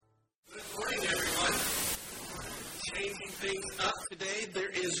wrapping up today. There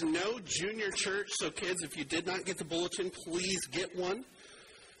is no junior church, so kids, if you did not get the bulletin, please get one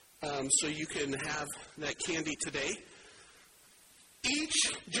so you can have that candy today.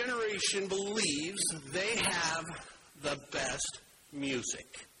 Each generation believes they have the best music.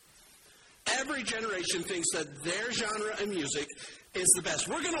 Every generation thinks that their genre of music is the best.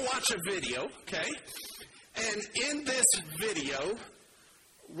 We're going to watch a video, okay? And in this video,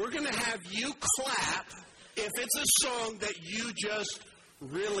 we're going to have you clap if it's a song that you just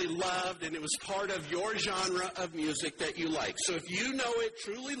really loved and it was part of your genre of music that you like. So if you know it,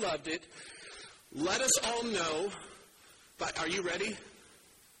 truly loved it, let us all know. But are you ready?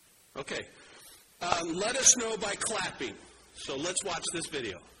 Okay. Let us know by clapping. So let's watch this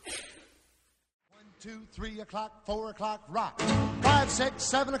video. 1, 2, 3 o'clock, 4 o'clock, rock. 5, 6,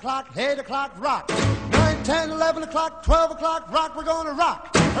 7 o'clock, 8 o'clock, rock. 9, 10, 11 o'clock, 12 o'clock, rock. We're going to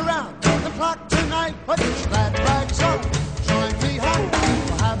rock around the clock tonight. Put your glad rags on, join me home.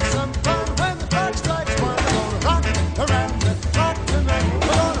 We'll have some fun when the clock strikes 1. We're going to rock around the clock tonight. We're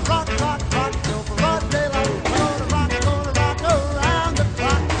going to rock, rock, rock till broad daylight. We're going to rock around the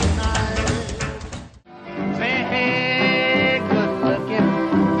clock tonight. Say, hey, good looking,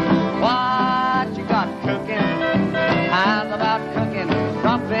 what you got cooking? How's about cooking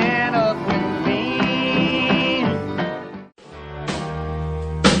something up with me?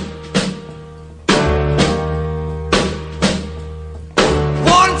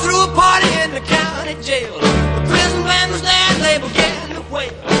 Walking through a party in the county jail. The prison band was there and they began to wail.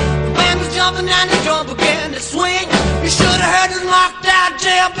 The band was jumping and the drum began to swing. You should have heard this knocked out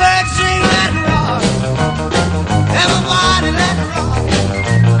jailbird sing. Let it rock. Everybody let it rock.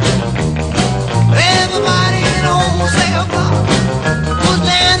 Everybody in the whole cell block was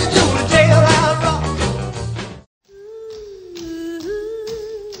dancing to the jailhouse rock.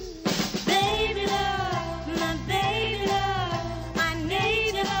 Baby love, my baby love, I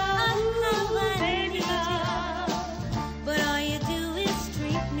need you, oh, baby love. But all you do is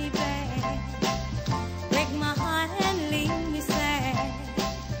treat me bad, break my heart and leave me sad.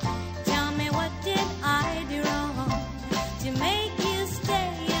 Tell me, what did I do wrong to make you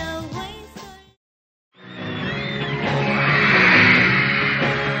stay away so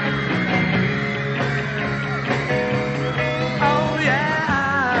Oh yeah,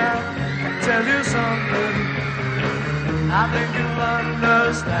 I'll tell you something I think you'll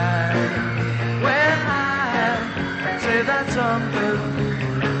understand when I say that something.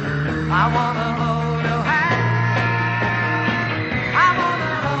 I wanna hold your hand. I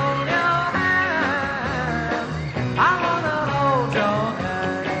wanna hold your hand. I wanna hold your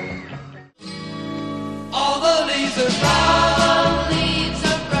hand. All the leaves are brown.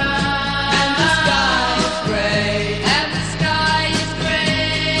 And the sky is gray. I've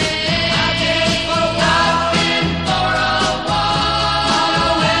been for a walk.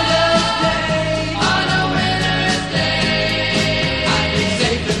 On a winter's day. I'd be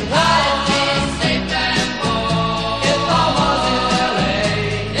safe and warm.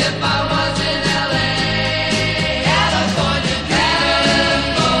 If I was in LA. California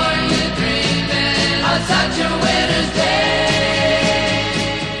dreaming of such a winter's day.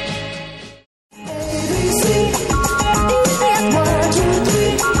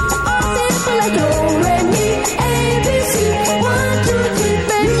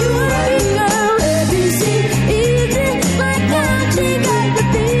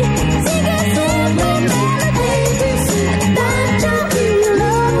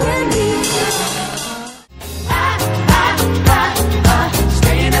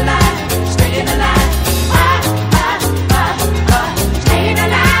 Staying alive, staying alive. Staying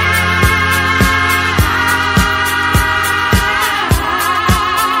alive.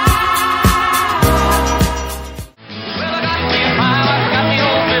 Well, I got me a pile, I got the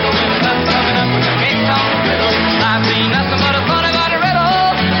old riddle, nothing coming up with a big long riddle. I've seen nothing but a fun about a riddle.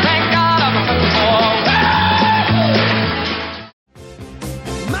 Thank God I'm a sucker for.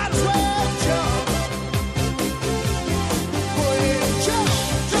 Might as well jump. Go ahead and jump,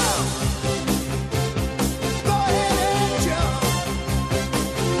 jump. Go ahead and jump.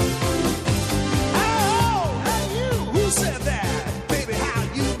 Oh, hey you, who said that? Baby, how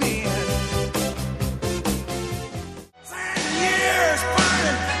you been? 10 years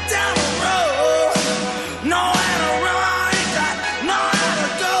burning down the road. Nowhere to run, ain't got nowhere to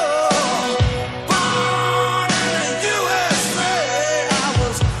go. Born in the USA, I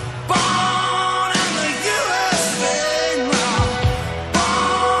was born in the USA.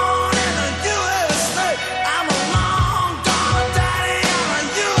 Born in the USA, I'm a long gone daddy in the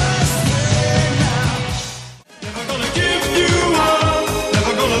USA now. Never gonna give you up,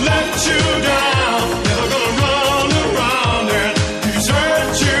 never gonna let you down, never gonna run around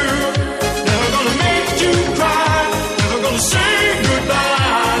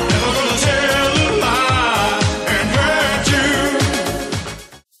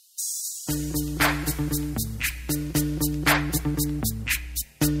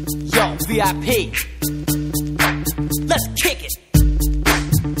VIP. Let's kick it.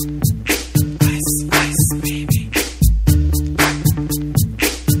 Ice, ice, baby.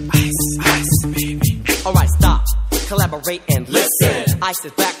 Ice, ice, baby. Alright, stop, collaborate and listen. Ice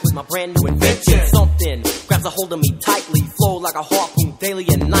is back with my brand new invention. Something grabs a hold of me tightly, flow like a harpoon daily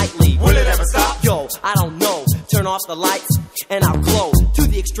and nightly. Will it ever stop? Yo, I don't know. Turn off the lights and I'll glow. To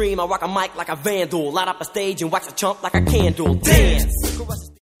the extreme, I rock a mic like a vandal. Light up a stage and wax a chump like a candle. Dance.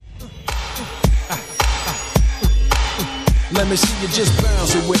 Let me see you just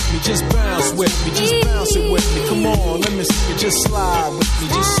bounce it with me, just bounce with me, just bounce it with me. Come on, let me see you just slide with me,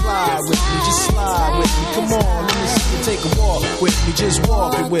 just slide with me, just slide with me. Come on, let me see you take a walk with me, just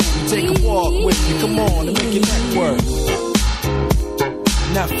walk it with me, take a walk with me. Come on, and make your neck work.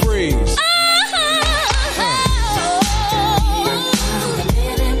 Now freeze.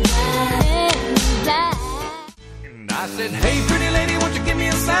 And I said, hey, pretty lady, won't you give me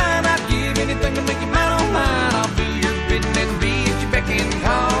a sign? I'd give anything to make you mine on mine. I'll do your bidding and be at your beck and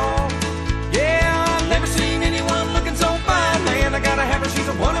call. Yeah, I've never seen anyone looking so fine. Man, I gotta have her, she's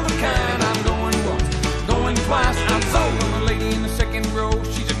a one of a kind. I'm going once, going twice. I'm sold on a lady in the second row.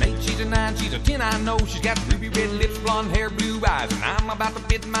 She's an 8, she's a 9, she's a 10, I know. She's got ruby red lips, blonde hair, blue eyes. And I'm about to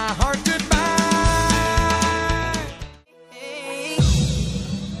bid my heart goodbye.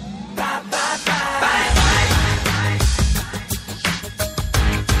 Bye, bye, bye.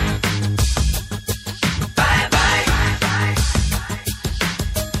 Bye, bye.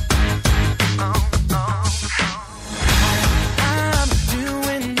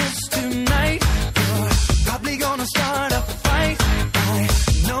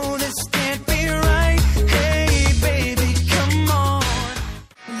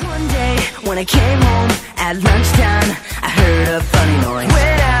 When I came home at lunchtime, I heard a funny noise.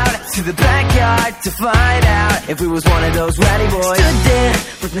 Went out to the backyard to find out if we was one of those rowdy boys. Stood there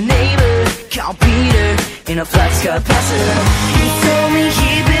with my neighbor, called Peter, in a flux capacitor. He told me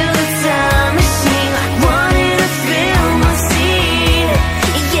he built a time machine, wanted to film my scene.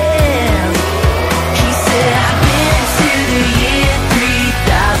 Yeah, he said I've been to the year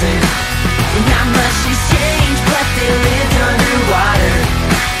 3000. Not much has changed, but they lived underwater.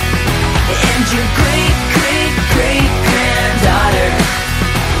 And your great-great-great-granddaughter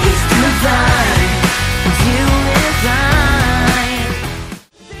is divine, doing fine.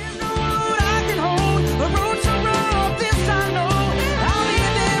 There's no road I can hold, a road so rough, this I know. I'll be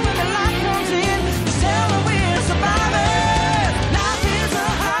there when the light comes in, to tell her we're surviving. Life is a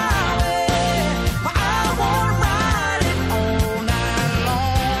highway, but I wanna ride it all night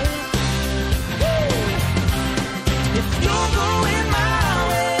long. Woo! If you're going my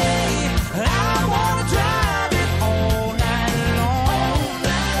way, I wanna drive it all night long.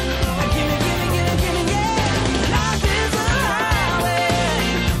 Gimme, gimme, gimme, gimme, yeah. Life is a highway,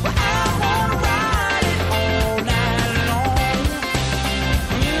 but I wanna ride it all night long.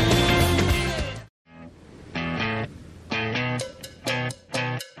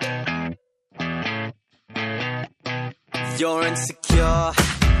 You're insecure,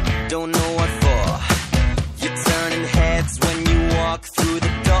 don't know what for. You're turning heads when you walk through the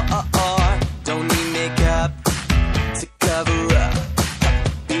door. Don't need makeup to cover up.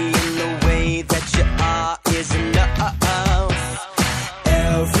 Being the way that you are is enough.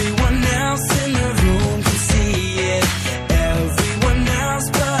 Everyone else in the room can see it. Everyone else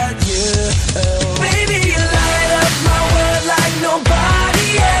but you. Baby, you light up my world like nobody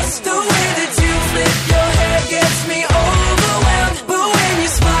else. The way that you flip your hair gets me overwhelmed. But when you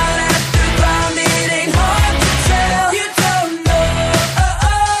smile at the ground, it ain't hard to tell. You don't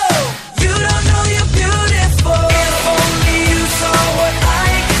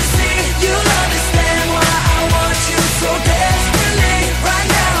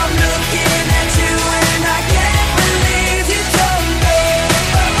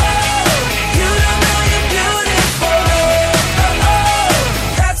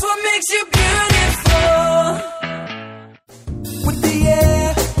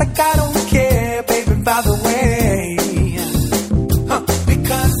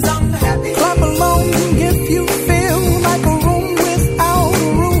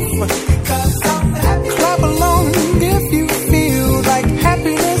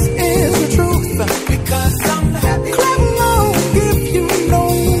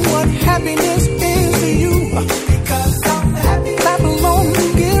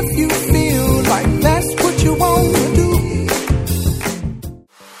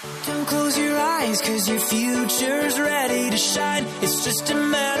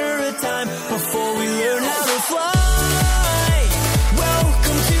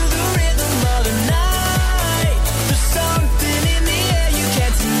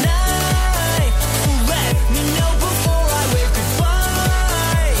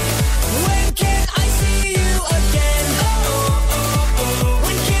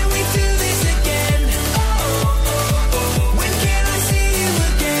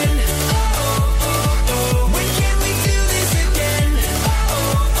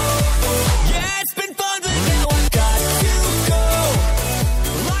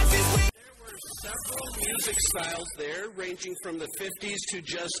styles there, ranging from the 50s to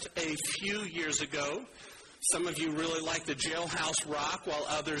just a few years ago. Some of you really like the jailhouse rock, while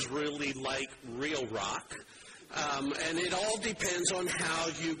others really like real rock. And it all depends on how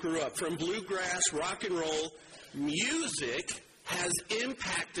you grew up. From bluegrass, rock and roll, music has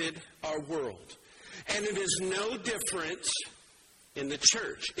impacted our world. And it is no different in the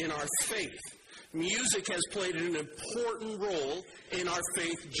church, in our faith. Music has played an important role in our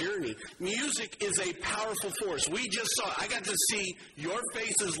faith journey. Music is a powerful force. I got to see your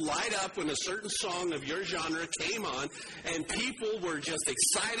faces light up when a certain song of your genre came on, and people were just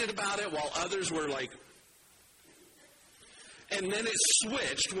excited about it while others were like... And then it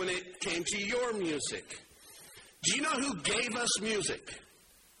switched when it came to your music. Do you know who gave us music?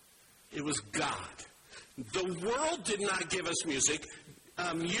 It was God. The world did not give us music.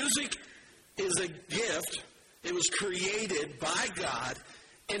 Music is a gift. It was created by God,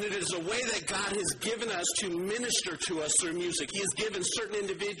 and it is a way that God has given us to minister to us through music. He has given certain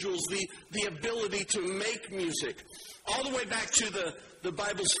individuals the ability to make music. All the way back to the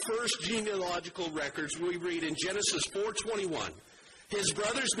Bible's first genealogical records, we read in Genesis 4:21, his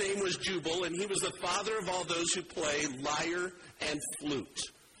brother's name was Jubal, and he was the father of all those who play lyre and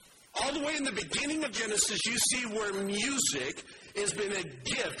flute. All the way in the beginning of Genesis, you see where music has been a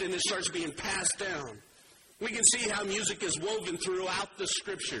gift and it starts being passed down. We can see how music is woven throughout the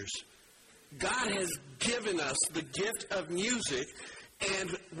Scriptures. God has given us the gift of music, and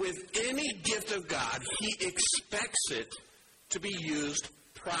with any gift of God, He expects it to be used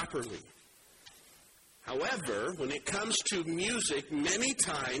properly. However, when it comes to music, many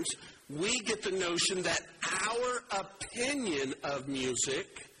times we get the notion that our opinion of music,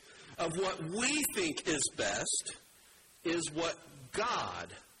 of what we think is best, is what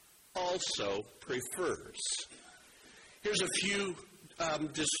God also prefers. Here's a few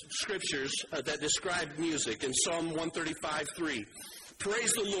scriptures that describe music. In Psalm 135:3,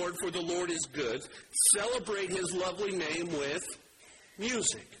 praise the Lord, for the Lord is good. Celebrate His lovely name with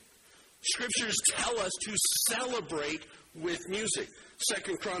music. Scriptures tell us to celebrate with music.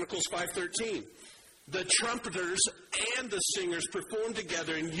 2 Chronicles 5:13. The trumpeters and the singers perform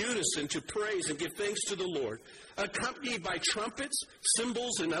together in unison to praise and give thanks to the Lord. Accompanied by trumpets,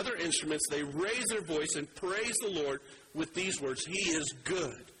 cymbals, and other instruments, they raise their voice and praise the Lord with these words: He is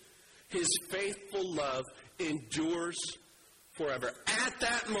good. His faithful love endures forever. At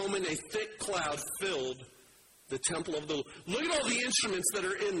that moment, a thick cloud filled the temple of the Lord. Look at all the instruments that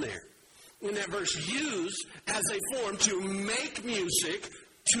are in there. In that verse, used as a form to make music,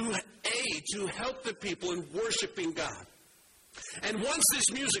 to aid, to help the people in worshiping God. And once this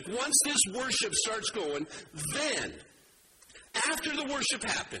worship starts going, then, after the worship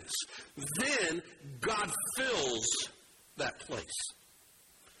happens, then God fills that place.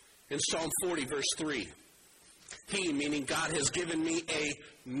 In Psalm 40, verse 3, He, meaning God, has given me a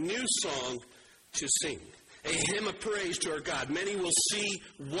new song to sing. A hymn of praise to our God. Many will see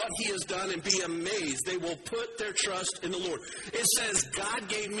what He has done and be amazed. They will put their trust in the Lord. It says, God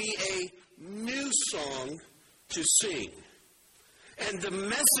gave me a new song to sing. And the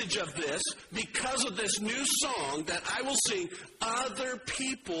message of this, because of this new song that I will sing, other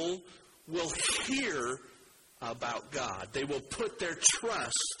people will hear about God. They will put their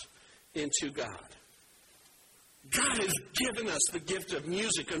trust into God. God has given us the gift of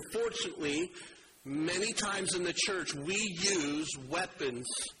music. Unfortunately, many times in the church, we use weapons,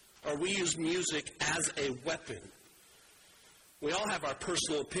 or we use music as a weapon. We all have our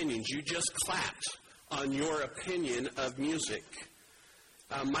personal opinions. You just clapped on your opinion of music.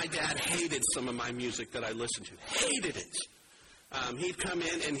 My dad hated some of my music that I listened to. Hated it. He'd come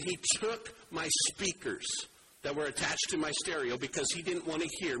in and he took my speakers that were attached to my stereo because he didn't want to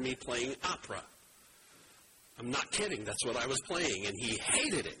hear me playing opera. I'm not kidding. That's what I was playing, and he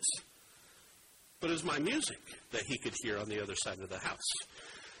hated it. But it was my music that he could hear on the other side of the house.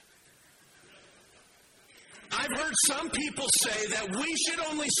 I've heard some people say that we should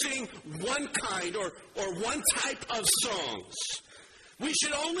only sing one kind or one type of songs. We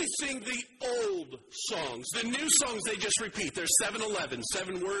should only sing the old songs. The new songs, they just repeat. There's 7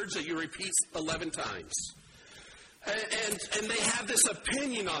 words that you repeat 11 times. And they have this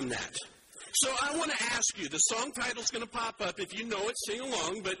opinion on that. So I want to ask you, the song title's going to pop up. If you know it, sing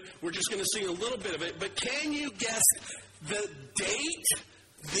along, but we're just going to sing a little bit of it. But can you guess the date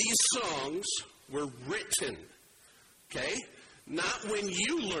these songs were written? Okay? Not when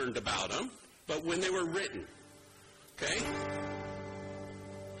you learned about them, but when they were written. Okay?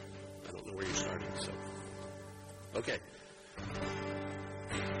 I don't know where you're starting, so. Okay.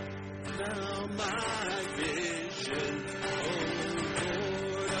 Now my vision, oh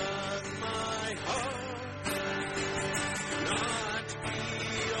Lord of my heart,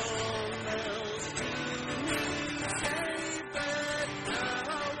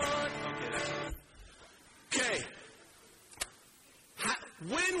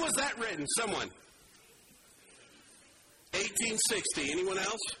 When was that written? Someone? 1860. Anyone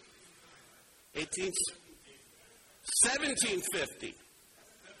else? 1750.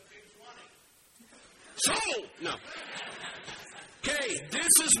 Sold! No. Okay, this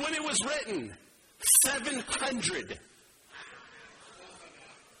is when it was written. 700.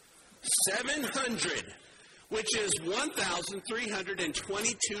 700, which is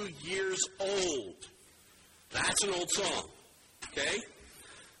 1,322 years old. That's an old song. Okay?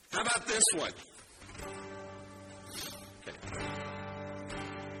 How about this one?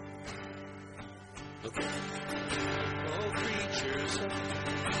 Okay. All creatures of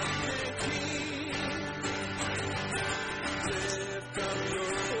lift up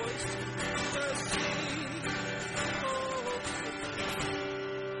your voice to sing.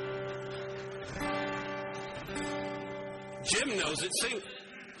 Jim knows it. Sing.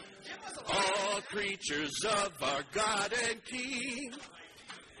 All creatures of our God and King.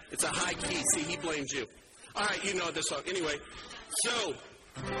 It's a high key. See, he blames you. All right, you know this song. Anyway, so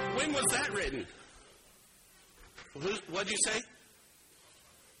when was that written? What'd you say?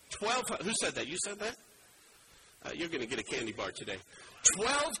 12. Who said that? You said that? You're going to get a candy bar today.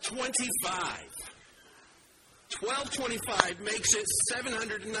 1225. 1225 makes it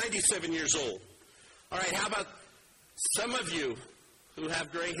 797 years old. All right, how about some of you who have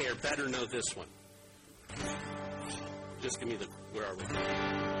gray hair better know this one? Just give me the, where are we?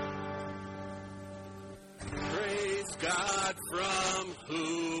 Praise God from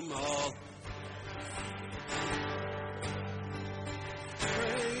whom all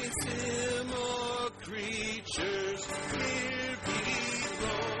praise Him, all creatures here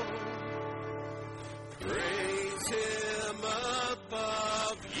below. Praise Him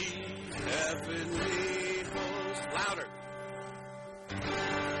above, ye heavenly hosts. Louder.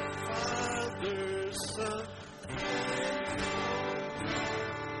 Father, Son,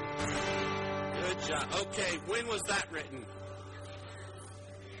 good job. Okay, when was that written?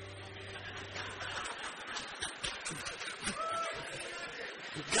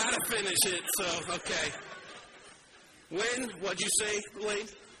 Gotta finish it, so, okay. When? What'd you say, Lane?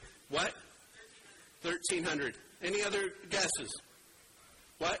 What? 1300. Any other guesses?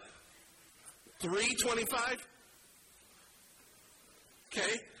 What? 325?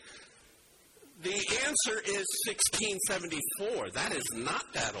 Okay. The answer is 1674. That is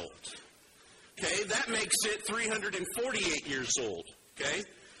not that old. Okay, that makes it 348 years old. Okay?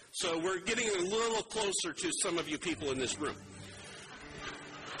 So we're getting a little closer to some of you people in this room.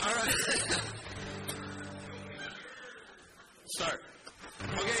 All right. Start.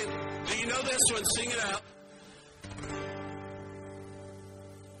 Okay, do you know this one? Sing it out.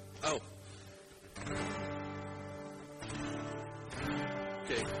 Oh.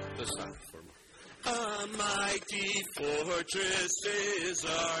 Okay, let's stop for a moment. A mighty fortress is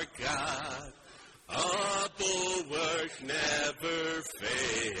our God, a bulwark never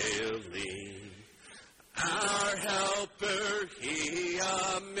failing. Our helper, He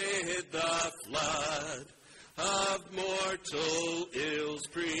amid the flood of mortal ills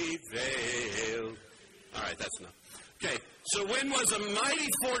prevailed. All right, that's enough. Okay, so when was a mighty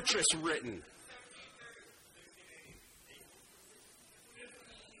fortress written?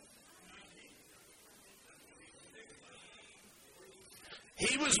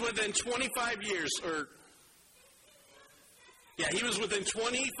 He was within 25 years, he was within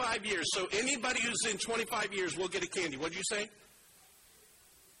 25 years. So anybody who's in 25 years will get a candy. What'd you say?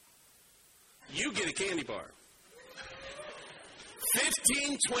 You get a candy bar.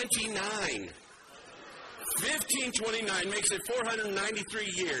 1529. 1529 makes it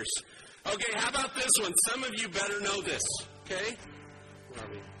 493 years. Okay, how about this one? Some of you better know this. Okay? Where are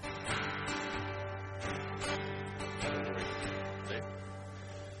we?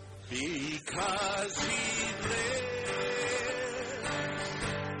 Because He lives,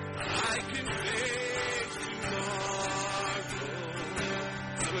 I can face tomorrow.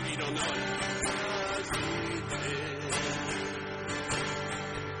 Some of you don't know it. Because He lives,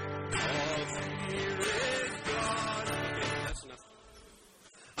 all fear is gone. Okay, that's enough.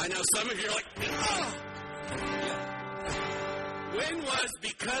 I know some of you are like, oh! Yeah. When was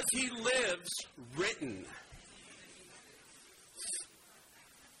Because He Lives written?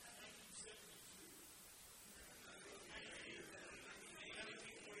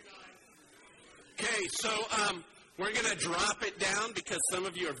 Okay, so we're going to drop it down because some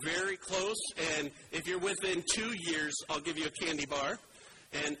of you are very close, and if you're within 2 years, I'll give you a candy bar.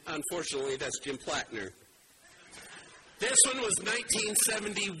 And unfortunately, that's Jim Plattner. This one was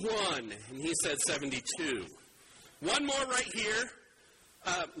 1971, and he said 72. One more right here,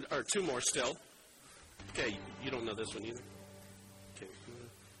 or two more still. Okay, you don't know this one either. Okay,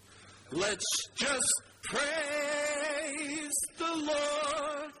 Let's just praise the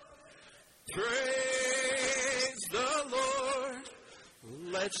Lord. Praise the Lord.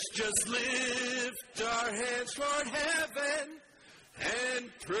 Let's just lift our hands toward heaven and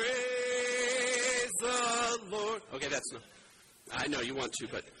praise the Lord. Okay, that's not. I know you want to,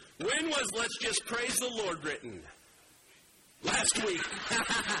 but when was Let's Just Praise the Lord written? Last week.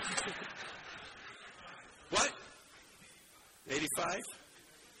 What? 85?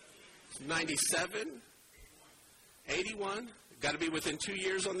 97? 81? Got to be within 2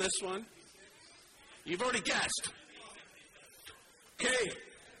 years on this one. You've already guessed. Okay,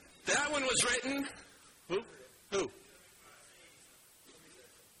 that one was written. Who?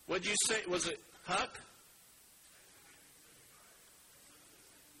 What'd you say? Was it Huck?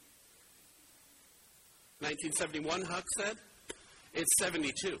 $1971, Huck said? It's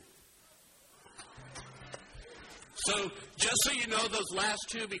 72. So, just so you know, those last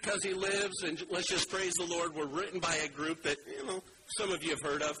two, Because He Lives and Let's Just Praise the Lord, were written by a group that, some of you have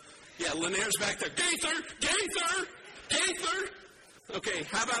heard of. Yeah, Lanier's back there. Gaither! Okay,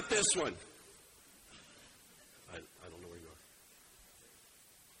 how about this one? I don't know where you are.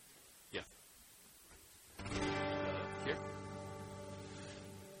 Yeah. Here.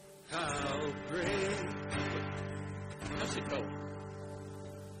 How great. How's it go?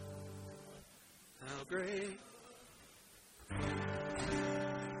 How great.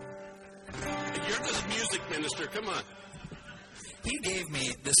 You're the music minister. Come on. He gave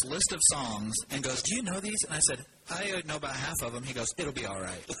me this list of songs and goes, "Do you know these?" And I said, "I know about half of them." He goes, "It'll be all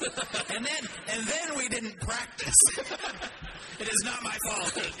right." and then we didn't practice. It is not my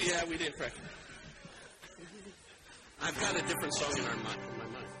fault. Yeah, we didn't practice. I've got a different song in my mind.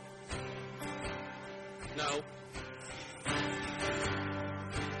 No.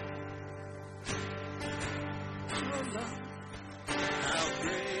 How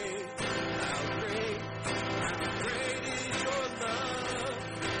great, how great, how great is your love.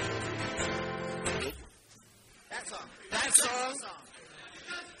 That song.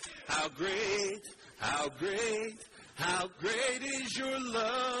 How great, how great, how great is your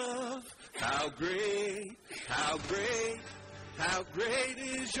love. How great, how great, how great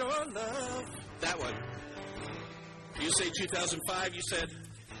is your love. That one. You say 2005, you said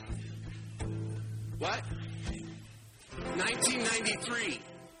what? 1993.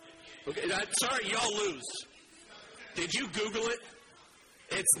 Okay, sorry, y'all lose. Did you Google it?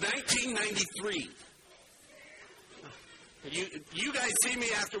 It's 1993. You guys see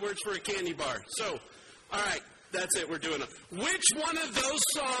me afterwards for a candy bar. So, all right, that's it. We're doing it. Which one of those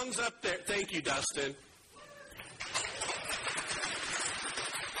songs up there? Thank you, Dustin.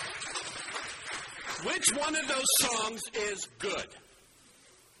 Which one of those songs is good?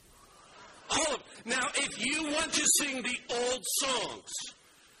 All of them. Now, if you want to sing the old songs,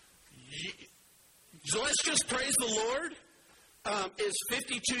 Let's Just Praise the Lord is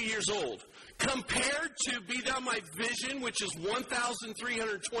 52 years old. Compared to Be Thou My Vision, which is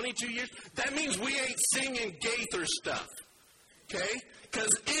 1,322 years, that means we ain't singing Gaither stuff. Okay?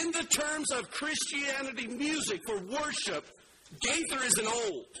 Because in the terms of Christianity music for worship, Gaither isn't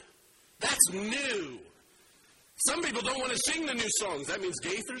old. That's new. Some people don't want to sing the new songs. That means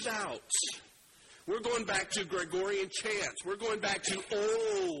Gaither's out. We're going back to Gregorian chants. We're going back to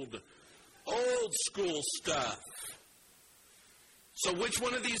old school stuff. So which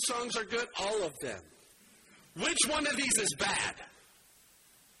one of these songs are good? All of them. Which one of these is bad?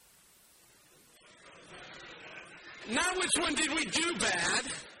 Not which one did we do bad.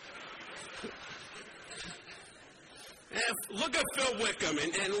 Look at Phil Wickham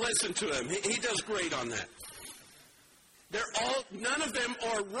and listen to him. He does great on that. None of them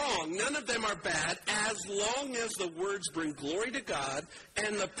are wrong. None of them are bad, as long as the words bring glory to God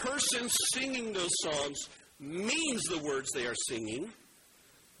and the person singing those songs means the words they are singing,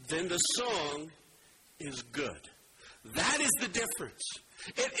 then the song is good. That is the difference.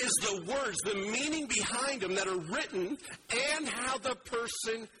 It is the words, the meaning behind them that are written, and how the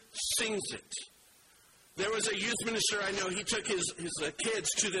person sings it. There was a youth minister I know, he took his kids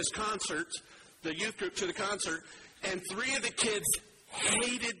to this concert, the youth group to the concert, and 3 of the kids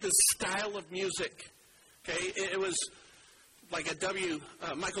hated the style of music. Okay, it was like a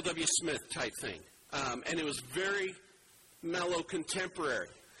Michael W. Smith type thing. And it was very mellow contemporary.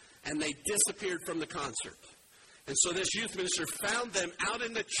 And they disappeared from the concert. And so this youth minister found them out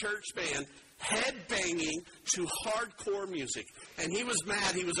in the church band head-banging to hardcore music. And he was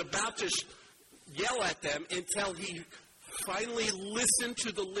mad. He was about to yell at them until he finally listened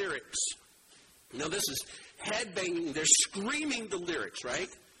to the lyrics. Now this is head-banging. They're screaming the lyrics, right?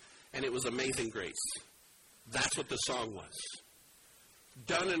 And it was Amazing Grace. That's what the song was.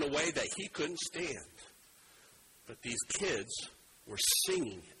 done in a way that he couldn't stand. But these kids were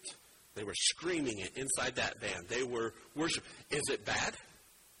singing it. They were screaming it inside that band. They were worshiping. Is it bad?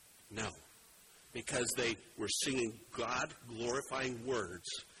 No. Because they were singing God-glorifying words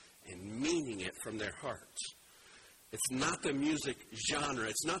and meaning it from their hearts. It's not the music genre.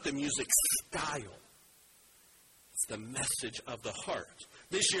 It's not the music style. It's the message of the heart.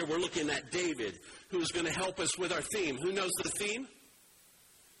 This year we're looking at David, who's going to help us with our theme. Who knows the theme?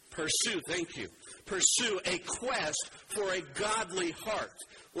 Pursue. Thank you. Pursue a quest for a godly heart.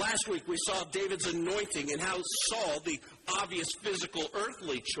 Last week we saw David's anointing and how Saul, the obvious physical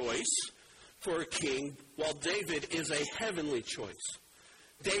earthly choice for a king, while David is a heavenly choice.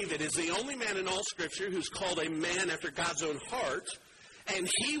 David is the only man in all Scripture who's called a man after God's own heart, and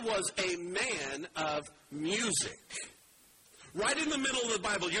he was a man of music. Right in the middle of the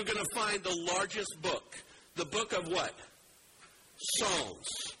Bible, you're going to find the largest book. The book of what? Psalms.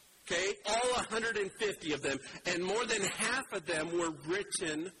 Okay? All 150 of them. And more than half of them were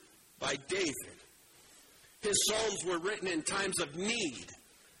written by David. His Psalms were written in times of need.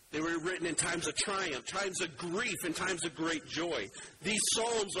 They were written in times of triumph, times of grief, and times of great joy. These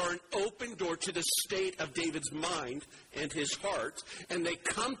Psalms are an open door to the state of David's mind and his heart, and they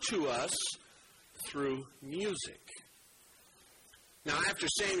come to us through music. Now, after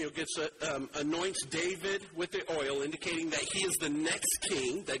Samuel anoints David with the oil, indicating that he is the next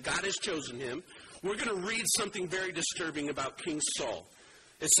king, that God has chosen him, we're going to read something very disturbing about King Saul.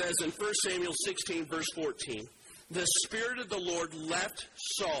 It says in 1 Samuel 16, verse 14, "The Spirit of the Lord left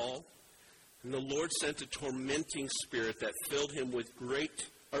Saul, and the Lord sent a tormenting spirit that filled him with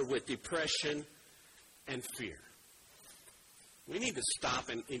depression and fear." We need to stop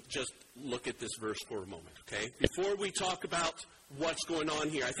and just look at this verse for a moment, okay? Before we talk about what's going on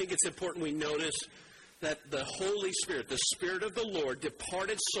here, I think it's important we notice that the Holy Spirit, the Spirit of the Lord,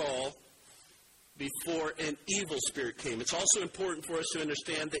 departed Saul before an evil spirit came. It's also important for us to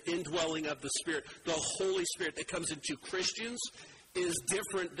understand the indwelling of the Spirit. The Holy Spirit that comes into Christians is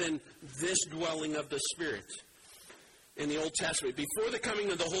different than this dwelling of the Spirit in the Old Testament. Before the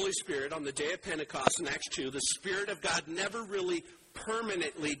coming of the Holy Spirit on the day of Pentecost in Acts 2, the Spirit of God never really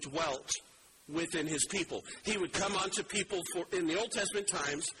permanently dwelt within his people. He would come onto people in the Old Testament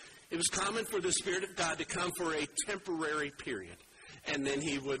times. It was common for the Spirit of God to come for a temporary period, and then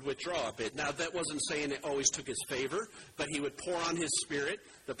he would withdraw a bit. Now, that wasn't saying it always took his favor, but he would pour on his Spirit.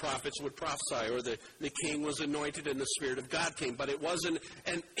 The prophets would prophesy, or the king was anointed and the Spirit of God came. But it wasn't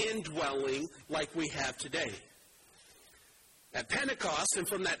an indwelling like we have today. At Pentecost, and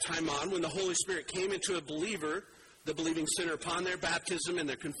from that time on, when the Holy Spirit came into a believer, the believing sinner, upon their baptism and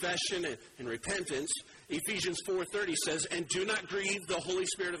their confession and repentance, Ephesians 4:30 says, "And do not grieve the Holy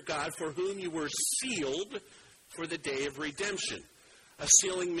Spirit of God, for whom you were sealed for the day of redemption." A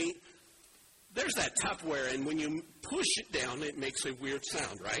sealing means, there's that Tupperware, and when you push it down, it makes a weird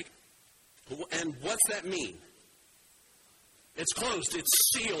sound, right? And what's that mean? It's closed,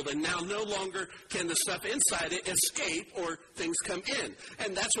 it's sealed, and now no longer can the stuff inside it escape or things come in.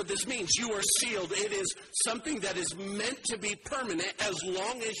 And that's what this means. You are sealed. It is something that is meant to be permanent as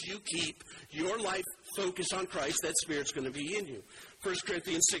long as you keep your life focused on Christ. That Spirit's going to be in you. 1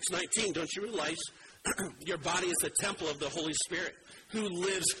 Corinthians 6:19, don't you realize your body is the temple of the Holy Spirit who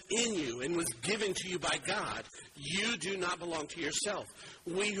lives in you and was given to you by God? You do not belong to yourself.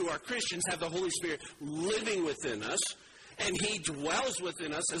 We who are Christians have the Holy Spirit living within us, and he dwells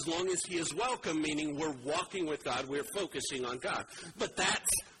within us as long as he is welcome, meaning we're walking with God, we're focusing on God. But that's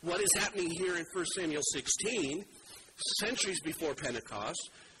what is happening here in 1 Samuel 16, centuries before Pentecost.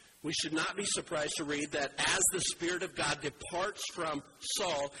 We should not be surprised to read that as the Spirit of God departs from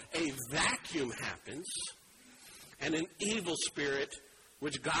Saul, a vacuum happens, and an evil spirit,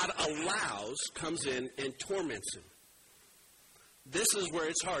 which God allows, comes in and torments him. This is where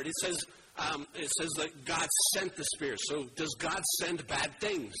it's hard. It says that God sent the Spirit. So does God send bad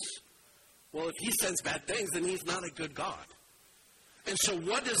things? Well, if he sends bad things, then he's not a good God. And so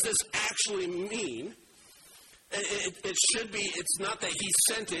what does this actually mean? It should be, it's not that he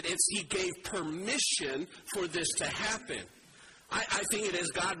sent it, it's he gave permission for this to happen. I think it is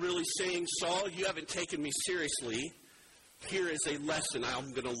God really saying, Saul, you haven't taken me seriously. Here is a lesson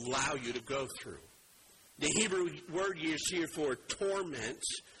I'm going to allow you to go through. The Hebrew word used here for torment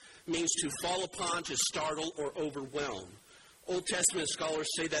means to fall upon, to startle, or overwhelm. Old Testament scholars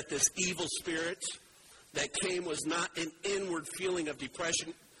say that this evil spirit that came was not an inward feeling of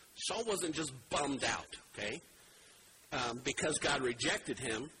depression. Saul wasn't just bummed out, okay, because God rejected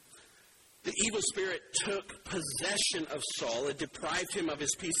him. The evil spirit took possession of Saul. It deprived him of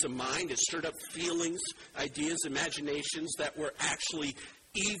his peace of mind. It stirred up feelings, ideas, imaginations that were actually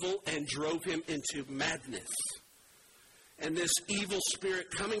evil and drove him into madness. And this evil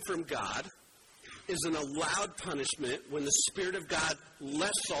spirit coming from God is an allowed punishment when the Spirit of God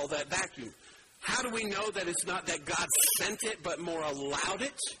left Saul that vacuum. How do we know that it's not that God sent it but more allowed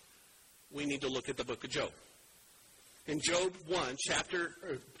it? We need to look at the book of Job. In Job 1, chapter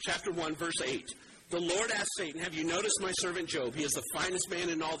 1, verse 8, the Lord asked Satan, have you noticed my servant Job? He is the finest man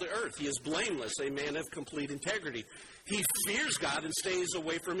in all the earth. He is blameless, a man of complete integrity. He fears God and stays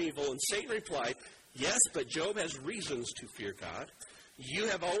away from evil. And Satan replied, yes, but Job has reasons to fear God. You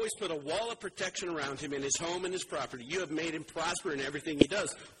have always put a wall of protection around him in his home and his property. You have made him prosper in everything he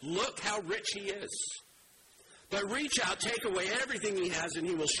does. Look how rich he is. But reach out, take away everything he has, and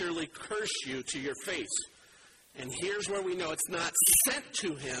he will surely curse you to your face. And here's where we know it's not sent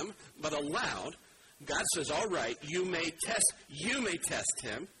to him, but allowed. God says, all right, you may test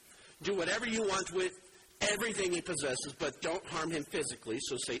him. Do whatever you want with everything he possesses, but don't harm him physically.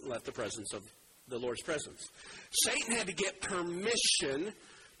 So Satan left the Lord's presence. Satan had to get permission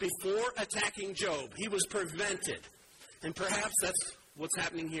before attacking Job. He was prevented. And perhaps that's what's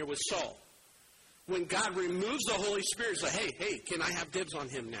happening here with Saul. When God removes the Holy Spirit, it's like, hey, can I have dibs on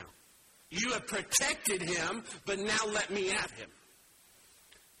him now? You have protected him, but now let me at him.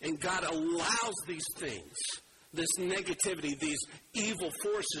 And God allows these things, this negativity, these evil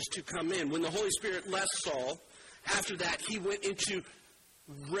forces to come in. When the Holy Spirit left Saul, after that, he went into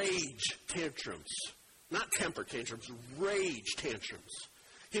rage tantrums. Not temper tantrums, rage tantrums.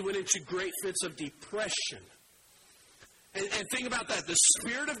 He went into great fits of depression. And think about that. The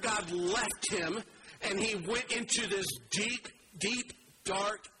Spirit of God left him, and he went into this deep,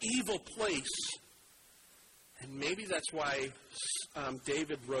 dark, evil place. And maybe that's why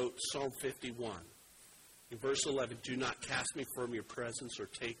David wrote Psalm 51. In verse 11, do not cast me from your presence or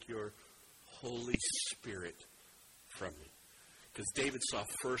take your Holy Spirit from me. Because David saw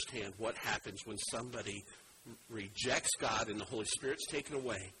firsthand what happens when somebody rejects God and the Holy Spirit's taken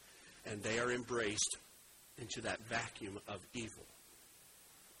away and they are embraced into that vacuum of evil.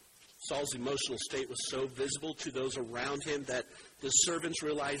 Saul's emotional state was so visible to those around him that the servants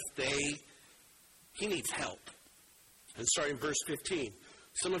realized he needs help. And starting in verse 15,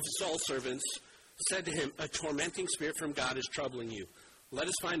 some of Saul's servants said to him, a tormenting spirit from God is troubling you. Let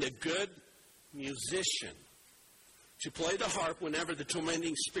us find a good musician to play the harp whenever the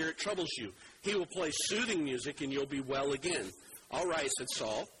tormenting spirit troubles you. He will play soothing music and you'll be well again. All right, said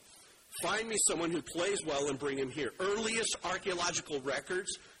Saul. Find me someone who plays well and bring him here. Earliest archaeological records,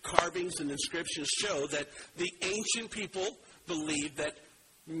 carvings, and inscriptions show that the ancient people believed that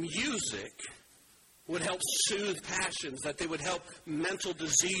music would help soothe passions, that they would help mental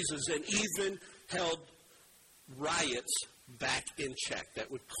diseases, and even held riots back in check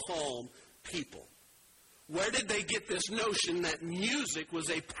that would calm people. Where did they get this notion that music was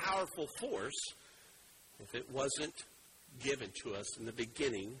a powerful force if it wasn't given to us in the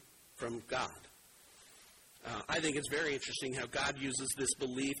beginning from God? I think it's very interesting how God uses this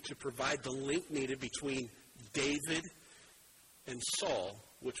belief to provide the link needed between David and Saul,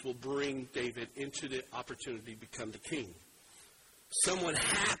 which will bring David into the opportunity to become the king. Someone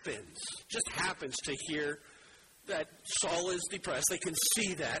just happens to hear that Saul is depressed. They can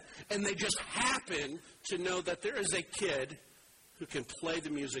see that, and they just happen to know that there is a kid who can play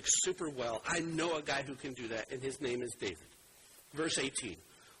the music super well. I know a guy who can do that, and his name is David. Verse 18.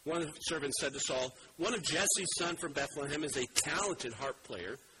 One of the servants said to Saul, one of Jesse's sons from Bethlehem is a talented harp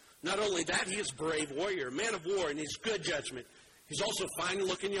player. Not only that, he is a brave warrior, a man of war, and he's good judgment. He's also a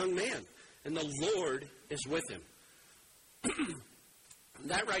fine-looking young man, and the Lord is with him.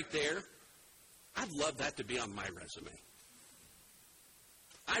 That right there, I'd love that to be on my resume.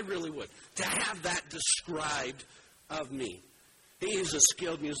 I really would. To have that described of me. He is a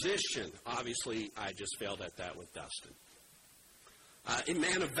skilled musician. Obviously, I just failed at that with Dustin. A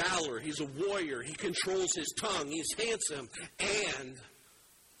man of valor. He's a warrior. He controls his tongue. He's handsome. And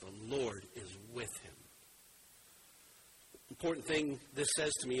the Lord is with him. Important thing this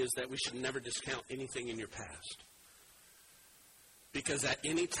says to me is that we should never discount anything in your past. Because at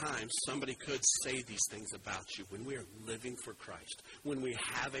any time, somebody could say these things about you when we are living for Christ. When we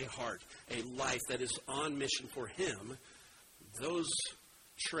have a heart, a life that is on mission for Him, those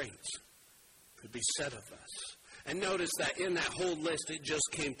traits could be said of us. And notice that in that whole list, it just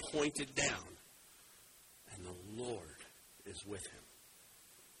came pointed down. And the Lord is with him.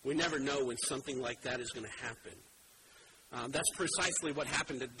 We never know when something like that is going to happen. That's precisely what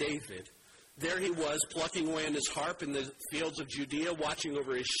happened to David. There he was, plucking away on his harp in the fields of Judea, watching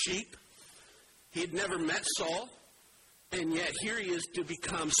over his sheep. He had never met Saul, and yet here he is to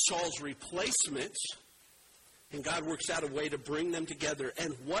become Saul's replacement. And God works out a way to bring them together.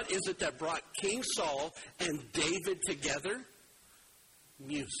 And what is it that brought King Saul and David together?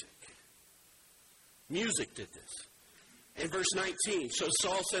 Music. Music did this. In verse 19, so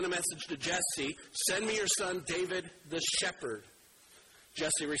Saul sent a message to Jesse, send me your son David the shepherd.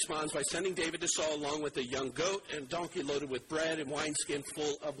 Jesse responds by sending David to Saul along with a young goat and donkey loaded with bread and wineskin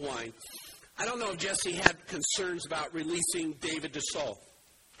full of wine. I don't know if Jesse had concerns about releasing David to Saul.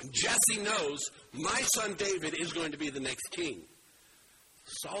 Jesse knows my son David is going to be the next king.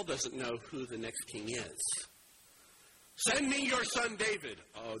 Saul doesn't know who the next king is. Send me your son David.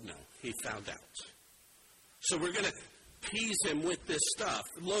 Oh, no, he found out. So we're going to tease him with this stuff,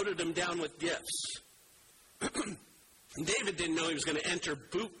 loaded him down with gifts. David didn't know he was going to enter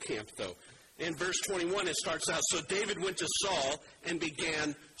boot camp, though. In verse 21, it starts out, so David went to Saul and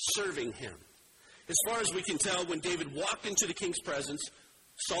began serving him. As far as we can tell, when David walked into the king's presence,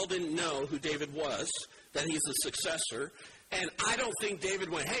 Saul didn't know who David was, that he's the successor. And I don't think David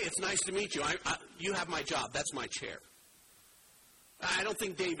went, hey, it's nice to meet you. You have my job. That's my chair. I don't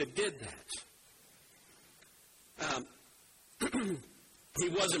think David did that. He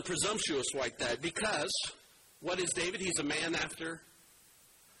wasn't presumptuous like that because what is David? He's a man after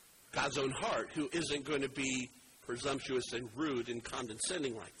God's own heart who isn't going to be presumptuous and rude and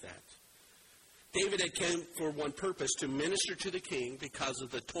condescending like that. David had come for one purpose, to minister to the king because of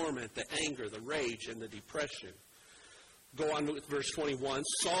the torment, the anger, the rage, and the depression. Go on with verse 21.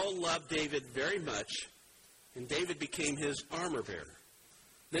 Saul loved David very much, and David became his armor bearer.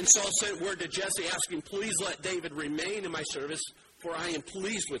 Then Saul sent word to Jesse asking, please let David remain in my service, for I am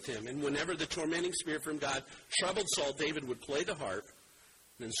pleased with him. And whenever the tormenting spirit from God troubled Saul, David would play the harp,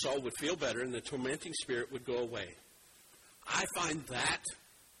 and then Saul would feel better, and the tormenting spirit would go away. I find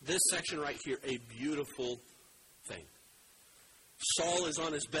this section right here, a beautiful thing. Saul is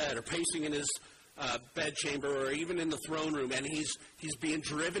on his bed or pacing in his bedchamber or even in the throne room, and he's being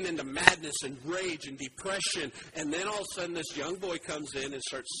driven into madness and rage and depression. And then all of a sudden this young boy comes in and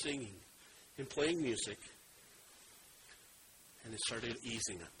starts singing and playing music. And it started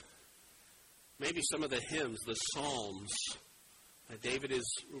easing up. Maybe some of the hymns, the psalms that David is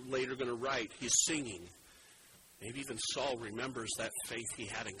later going to write, he's singing. Maybe even Saul remembers that faith he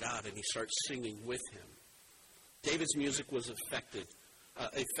had in God, and he starts singing with him. David's music was effective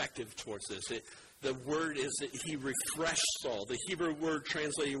towards this. The word is that he refreshed Saul. The Hebrew word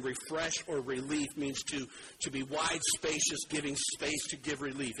translating refresh or relief means to be wide, spacious, giving space to give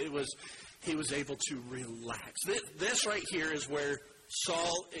relief. He was able to relax. This right here is where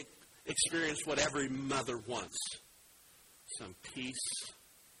Saul experienced what every mother wants. Some peace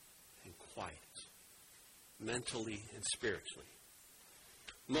and quiet. Mentally and spiritually.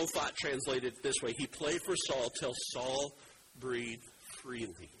 Moffat translated it this way. He played for Saul till Saul breathed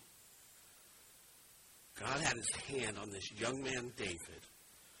freely. God had his hand on this young man, David,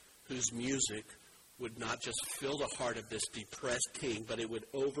 whose music would not just fill the heart of this depressed king, but it would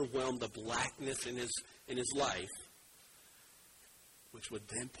overwhelm the blackness in his life, which would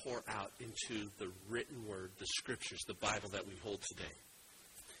then pour out into the written word, the scriptures, the Bible that we hold today.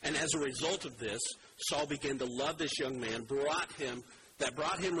 And as a result of this, Saul began to love this young man, brought him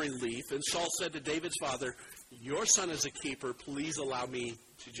relief. And Saul said to David's father, your son is a keeper. Please allow me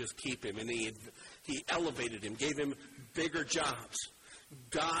to just keep him. And he elevated him, gave him bigger jobs.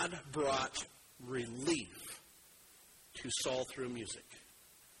 God brought relief to Saul through music.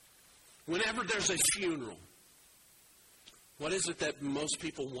 Whenever there's a funeral, what is it that most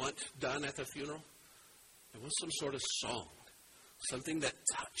people want done at the funeral? They want some sort of song. Something that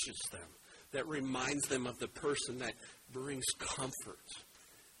touches them, that reminds them of the person, that brings comfort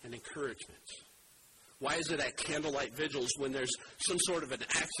and encouragement. Why is it at candlelight vigils when there's some sort of an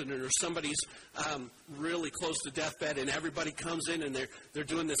accident or somebody's really close to deathbed and everybody comes in and they're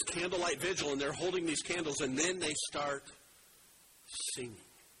doing this candlelight vigil and they're holding these candles and then they start singing?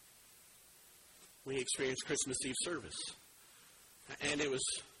 We experienced Christmas Eve service. And it was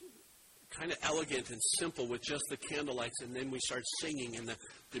kind of elegant and simple with just the candlelights, and then we started singing, and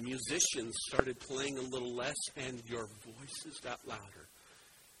the musicians started playing a little less, and your voices got louder.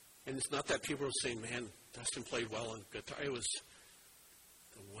 And it's not that people were saying, man, Dustin played well on guitar. It was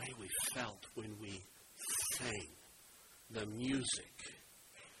the way we felt when we sang, the music.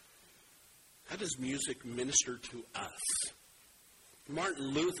 How does music minister to us? Martin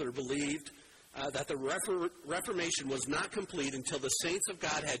Luther believed that the Reformation was not complete until the saints of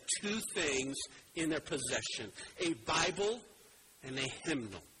God had two things in their possession: a Bible and a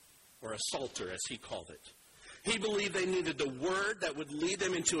hymnal, or a psalter as he called it. He believed they needed the Word that would lead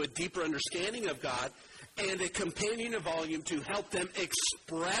them into a deeper understanding of God and a companion volume to help them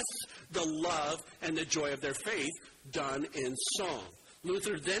express the love and the joy of their faith done in song.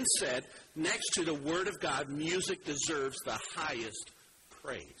 Luther then said, next to the Word of God, music deserves the highest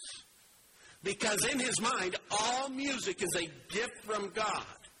praise. Because in his mind, all music is a gift from God,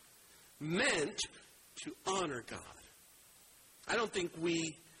 meant to honor God. I don't think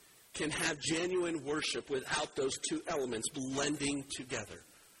we can have genuine worship without those two elements blending together.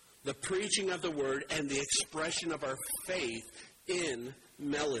 The preaching of the Word and the expression of our faith in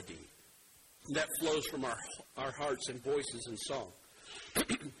melody that flows from our hearts and voices in song.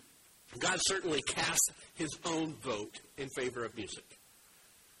 God certainly casts his own vote in favor of music.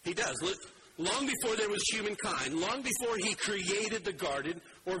 He does. Long before there was humankind, long before he created the garden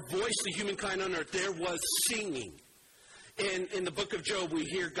or voiced the humankind on earth, there was singing. In the book of Job, we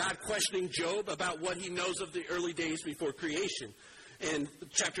hear God questioning Job about what he knows of the early days before creation. In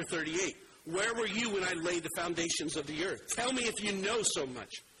chapter 38, where were you when I laid the foundations of the earth? Tell me if you know so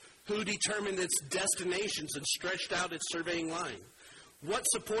much. Who determined its destinations and stretched out its surveying line? What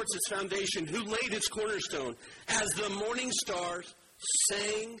supports its foundation? Who laid its cornerstone? As the morning stars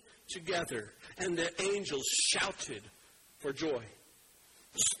sang together and the angels shouted for joy.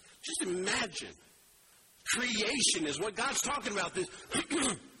 Just imagine. Creation is what God's talking about.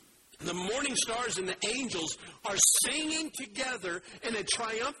 The morning stars and the angels are singing together in a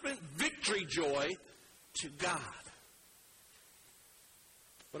triumphant victory joy to God.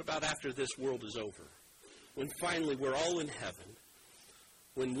 What about after this world is over? When finally we're all in heaven,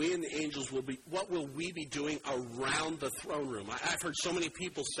 when we and the angels will be, what will we be doing around the throne room? I've heard so many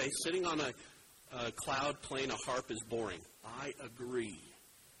people say sitting on a cloud playing a harp is boring. I agree.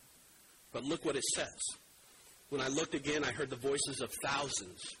 But look what it says. When I looked again, I heard the voices of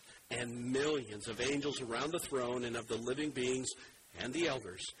thousands and millions of angels around the throne and of the living beings and the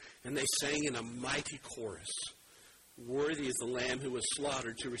elders. And they sang in a mighty chorus. Worthy is the Lamb who was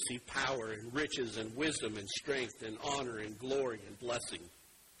slaughtered to receive power and riches and wisdom and strength and honor and glory and blessing.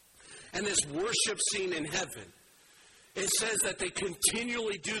 And this worship scene in heaven, it says that they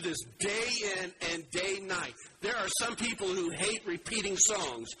continually do this day in and day night. There are some people who hate repeating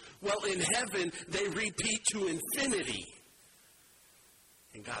songs. Well, in heaven, they repeat to infinity.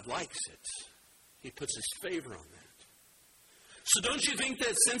 And God likes it. He puts his favor on that. So don't you think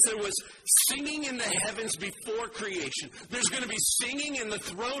that since there was singing in the heavens before creation, there's going to be singing in the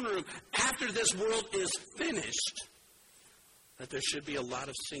throne room after this world is finished, that there should be a lot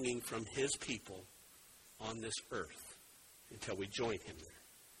of singing from his people on this earth until we join him there.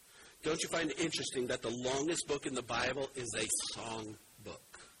 Don't you find it interesting that the longest book in the Bible is a song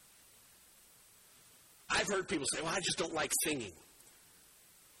book? I've heard people say, well, I just don't like singing.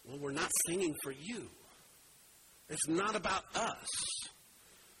 Well, we're not singing for you. It's not about us.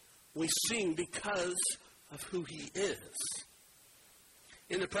 We sing because of who he is.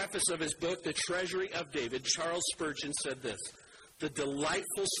 In the preface of his book, The Treasury of David, Charles Spurgeon said this: the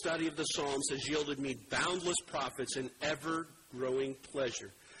delightful study of the Psalms has yielded me boundless profits and ever-growing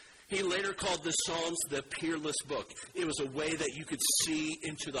pleasure. He later called the Psalms the peerless book. It was a way that you could see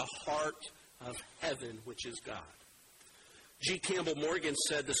into the heart of heaven, which is God. G. Campbell Morgan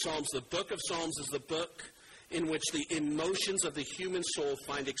said the Psalms, the book of Psalms is the book in which the emotions of the human soul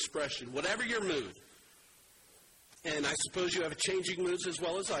find expression. Whatever your mood, and I suppose you have changing moods as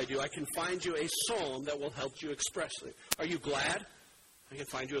well as I do, I can find you a psalm that will help you express it. Are you glad? I can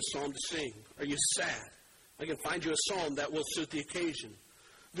find you a psalm to sing. Are you sad? I can find you a psalm that will suit the occasion.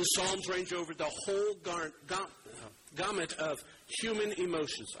 The Psalms range over the whole gamut of human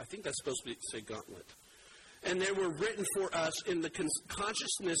emotions. I think that's supposed to say gauntlet. And they were written for us in the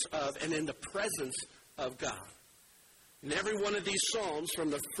consciousness of and in the presence of God. In every one of these psalms,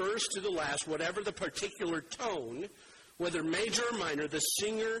 from the first to the last, whatever the particular tone, whether major or minor, the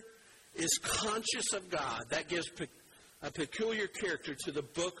singer is conscious of God. That gives a peculiar character to the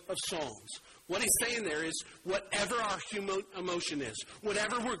book of Psalms. What he's saying there is whatever our human emotion is,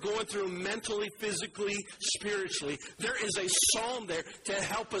 whatever we're going through mentally, physically, spiritually, there is a psalm there to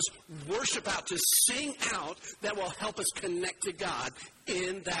help us worship out, to sing out, that will help us connect to God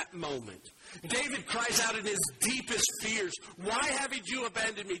in that moment. David cries out in his deepest fears, why haven't you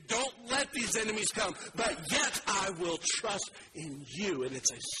abandoned me? Don't let these enemies come, but yet I will trust in you. And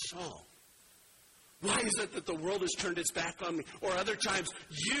it's a song. Why is it that the world has turned its back on me? Or other times,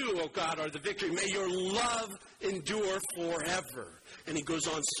 you, O God, are the victory. May your love endure forever. And he goes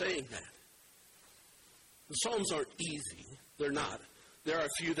on saying that. The Psalms aren't easy. They're not. There are a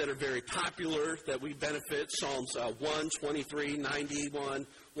few that are very popular that we benefit. Psalms 1, 23, 91,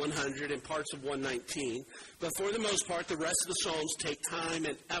 100, and parts of 119. But for the most part, the rest of the Psalms take time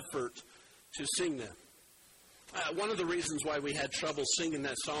and effort to sing them. One of the reasons why we had trouble singing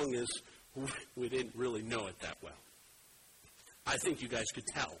that song is we didn't really know it that well. I think you guys could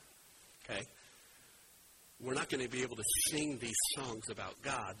tell, okay? We're not going to be able to sing these songs about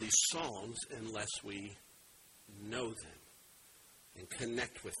God, these songs, unless we know them and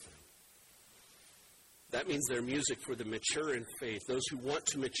connect with them. That means they're music for the mature in faith. Those who want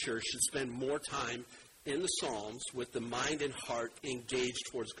to mature should spend more time in the Psalms with the mind and heart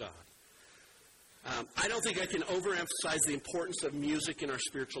engaged towards God. I don't think I can overemphasize the importance of music in our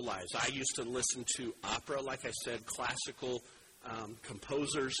spiritual lives. I used to listen to opera, like I said, classical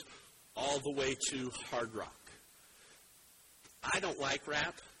composers, all the way to hard rock. I don't like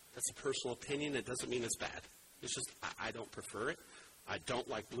rap. That's a personal opinion. It doesn't mean it's bad. It's just I don't prefer it. I don't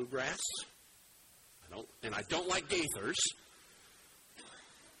like bluegrass. I don't like Gaithers.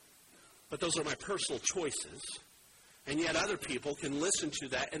 But those are my personal choices. And yet other people can listen to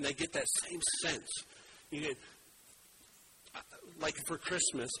that and they get that same sense. Like for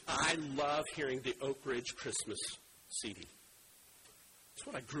Christmas, I love hearing the Oak Ridge Christmas CD. It's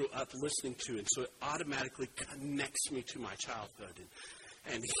what I grew up listening to, and so it automatically connects me to my childhood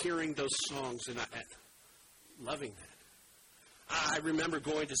and hearing those songs and loving that. I remember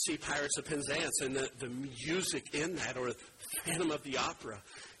going to see Pirates of Penzance and the music in that, or Phantom of the Opera,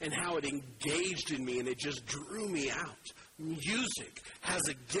 and how it engaged in me and it just drew me out. Music has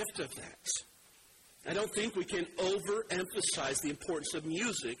a gift of that. I don't think we can overemphasize the importance of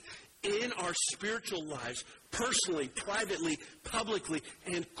music in our spiritual lives, personally, privately, publicly,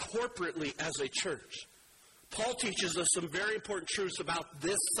 and corporately as a church. Paul teaches us some very important truths about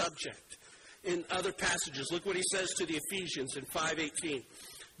this subject in other passages. Look what he says to the Ephesians in 5:18.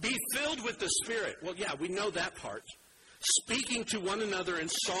 Be filled with the Spirit. Well, yeah, we know that part. Speaking to one another in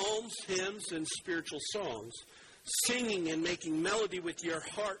psalms, hymns, and spiritual songs, singing and making melody with your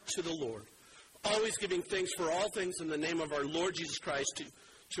heart to the Lord, always giving thanks for all things in the name of our Lord Jesus Christ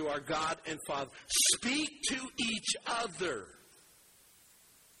to our God and Father. Speak to each other.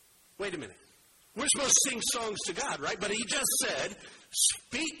 Wait a minute. We're supposed to sing songs to God, right? But he just said,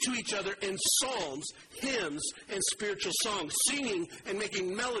 speak to each other in psalms, hymns, and spiritual songs, singing and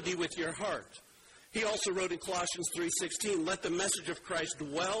making melody with your heart. He also wrote in Colossians 3:16, let the message of Christ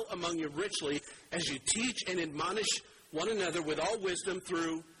dwell among you richly as you teach and admonish one another with all wisdom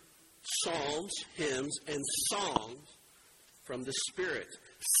through psalms, hymns, and songs from the Spirit,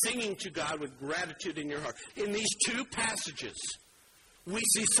 singing to God with gratitude in your heart. In these two passages, we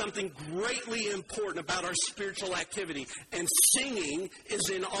see something greatly important about our spiritual activity, and singing is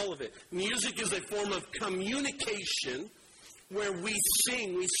in all of it. Music is a form of communication where we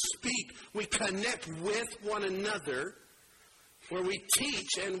sing, we speak, we connect with one another, where we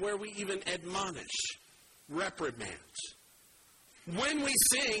teach, and where we even admonish, reprimand. When we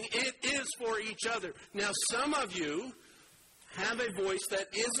sing, it is for each other. Now, some of you have a voice that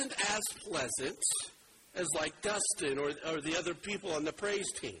isn't as pleasant as like Dustin or the other people on the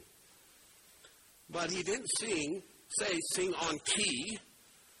praise team. But he didn't sing on key.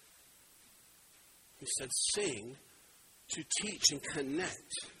 He said sing to teach and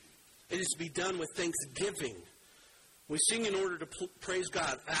connect. It is to be done with thanksgiving. We sing in order to praise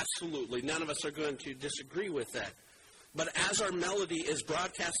God. Absolutely. None of us are going to disagree with that. But as our melody is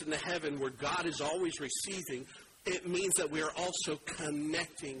broadcast into heaven where God is always receiving, it means that we are also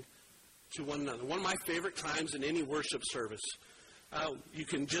connecting to one another. One of my favorite times in any worship service, you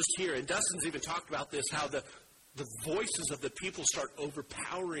can just hear, and Dustin's even talked about this, how the voices of the people start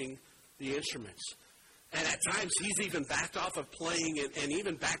overpowering the instruments. And at times he's even backed off of playing and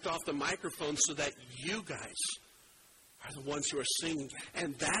even backed off the microphone so that you guys are the ones who are singing.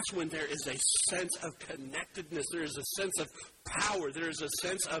 And that's when there is a sense of connectedness. There is a sense of power. There is a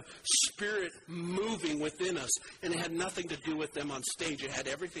sense of spirit moving within us. And it had nothing to do with them on stage. It had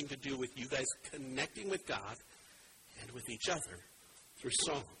everything to do with you guys connecting with God and with each other through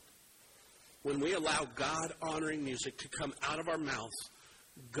song. When we allow God-honoring music to come out of our mouths,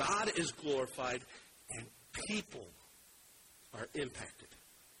 God is glorified and people are impacted.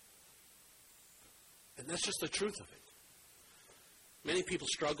 And that's just the truth of it. Many people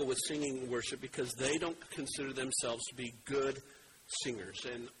struggle with singing worship because they don't consider themselves to be good singers.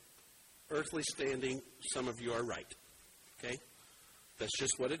 And earthly standing, some of you are right. Okay? That's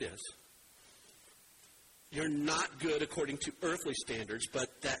just what it is. You're not good according to earthly standards, but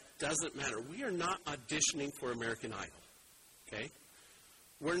that doesn't matter. We are not auditioning for American Idol. Okay?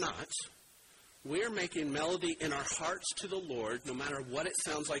 We're not. We're making melody in our hearts to the Lord, no matter what it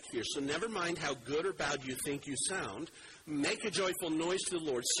sounds like here. So never mind how good or bad you think you sound. Make a joyful noise to the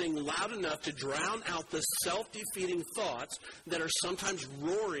Lord. Sing loud enough to drown out the self-defeating thoughts that are sometimes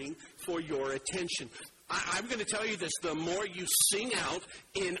roaring for your attention. I'm going to tell you this. The more you sing out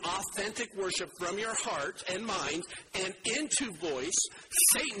in authentic worship from your heart and mind and into voice,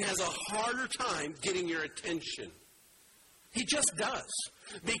 Satan has a harder time getting your attention. He just does.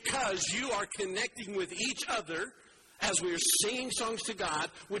 Because you are connecting with each other as we are singing songs to God,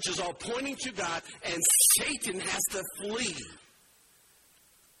 which is all pointing to God, and Satan has to flee.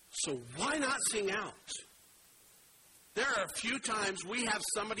 So why not sing out? There are a few times we have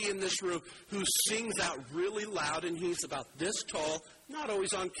somebody in this room who sings out really loud, and he's about this tall, not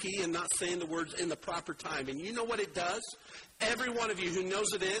always on key and not saying the words in the proper time. And you know what it does? Every one of you who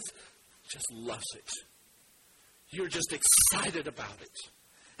knows it is, just loves it. You're just excited about it.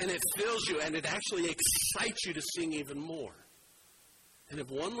 And it fills you, and it actually excites you to sing even more. And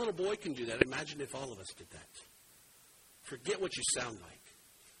if one little boy can do that, imagine if all of us did that. Forget what you sound like.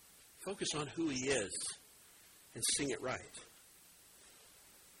 Focus on who he is and sing it right.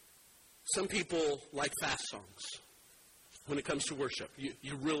 Some people like fast songs when it comes to worship.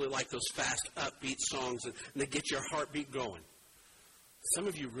 You really like those fast, upbeat songs, and they get your heartbeat going. Some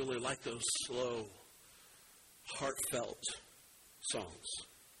of you really like those slow, heartfelt songs.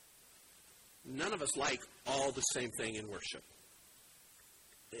 None of us like all the same thing in worship,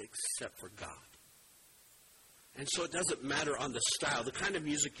 except for God. And so it doesn't matter on the style. The kind of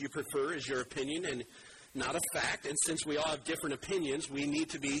music you prefer is your opinion and not a fact. And since we all have different opinions, we need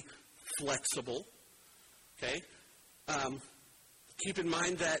to be flexible. Okay? Keep in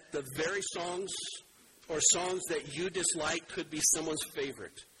mind that the very songs or songs that you dislike could be someone's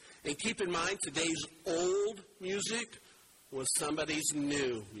favorite. And keep in mind, today's old music was somebody's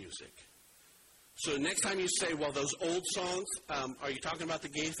new music. So next time you say, well, those old songs, are you talking about the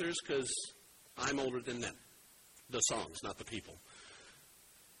Gaithers? Because I'm older than them. The songs, not the people.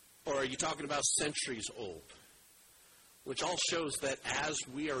 Or are you talking about centuries old? Which all shows that as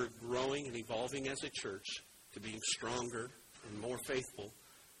we are growing and evolving as a church to being stronger and more faithful,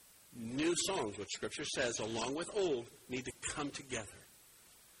 new songs, which Scripture says, along with old, need to come together.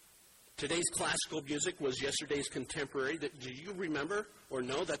 Today's classical music was yesterday's contemporary. Do you remember or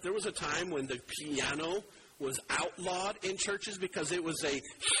know that there was a time when the piano was outlawed in churches because it was a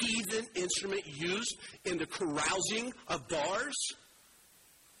heathen instrument used in the carousing of bars?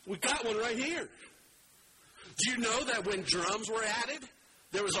 We got one right here. Do you know that when drums were added,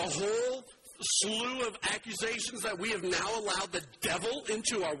 there was a whole slew of accusations that we have now allowed the devil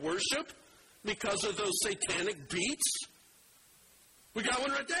into our worship because of those satanic beats? We got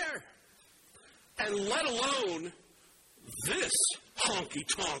one right there. And let alone this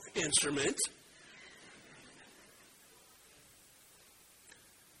honky-tonk instrument.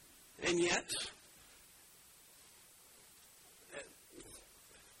 And yet,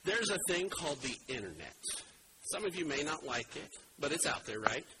 there's a thing called the internet. Some of you may not like it, but it's out there,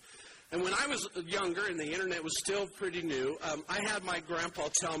 right? And when I was younger and the internet was still pretty new, I had my grandpa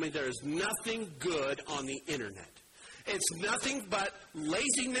tell me there is nothing good on the internet. It's nothing but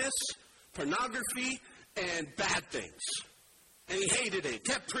laziness, pornography, and bad things. And he hated it. He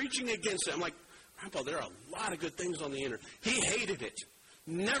kept preaching against it. I'm like, Grandpa, there are a lot of good things on the internet. He hated it.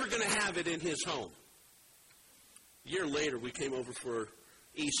 Never going to have it in his home. A year later, we came over for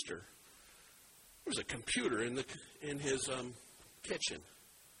Easter. There was a computer in his kitchen.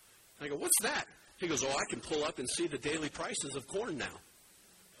 I go, what's that? He goes, I can pull up and see the daily prices of corn now.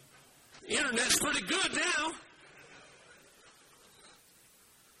 The internet's pretty good now.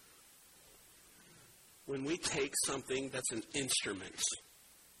 When we take something that's an instrument,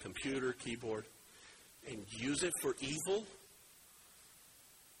 computer, keyboard, and use it for evil,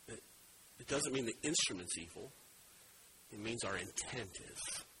 it doesn't mean the instrument's evil. It means our intent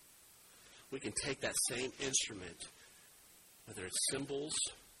is. We can take that same instrument, whether it's cymbals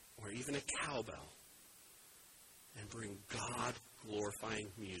or even a cowbell, and bring God-glorifying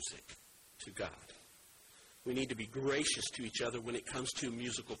music to God. We need to be gracious to each other when it comes to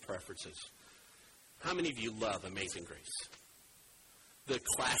musical preferences. How many of you love Amazing Grace? The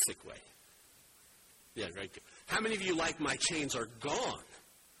classic way. Yeah, right. How many of you like My Chains Are Gone,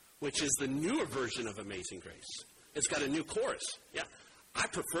 which is the newer version of Amazing Grace? It's got a new chorus. Yeah, I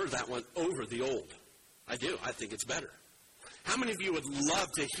prefer that one over the old. I do. I think it's better. How many of you would love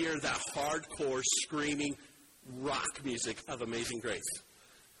to hear that hardcore, screaming rock music of Amazing Grace?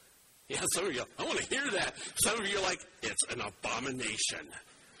 Yeah, some of you, I want to hear that. Some of you are like, it's an abomination.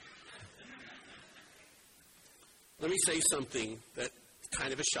 Let me say something that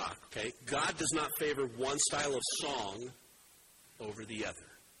kind of a shock, okay? God does not favor one style of song over the other.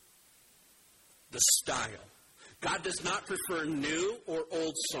 The style. God does not prefer new or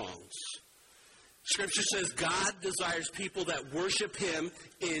old songs. Scripture says God desires people that worship Him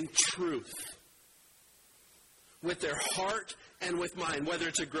in truth, with their heart and with mind, whether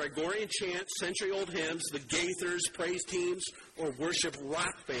it's a Gregorian chant, century-old hymns, the Gaithers, praise teams, or worship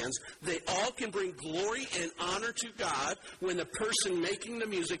rock bands. They all can bring glory and honor to God when the person making the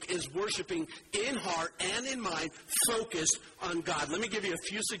music is worshiping in heart and in mind, focused on God. Let me give you a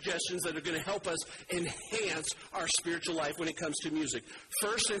few suggestions that are going to help us enhance our spiritual life when it comes to music.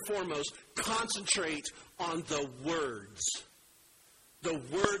 First and foremost, concentrate on the words. The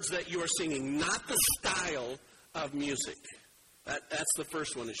words that you are singing, not the style of music. That's the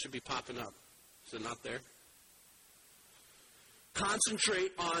first one. It should be popping up. Is it not there?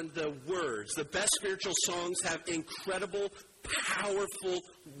 Concentrate on the words. The best spiritual songs have incredible, powerful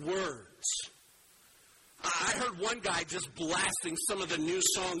words. I heard one guy just blasting some of the new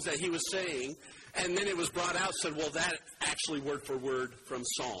songs that he was saying, and then it was brought out and said, well, that actually word for word from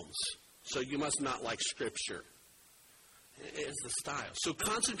Psalms. So you must not like Scripture. It's the style. So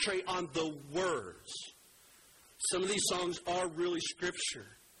concentrate on the words. Some of these songs are really Scripture.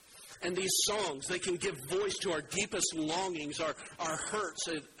 And these songs, they can give voice to our deepest longings, our hurts,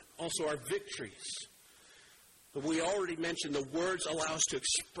 and also our victories. But we already mentioned the words allow us to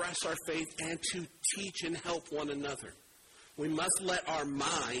express our faith and to teach and help one another. We must not let our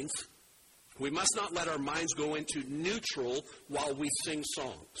minds go into neutral while we sing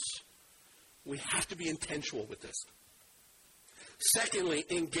songs. We have to be intentional with this. Secondly,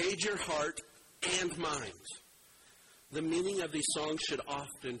 engage your heart and mind. The meaning of these songs should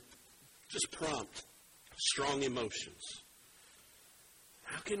often just prompt strong emotions.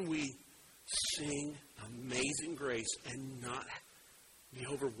 How can we sing Amazing Grace and not be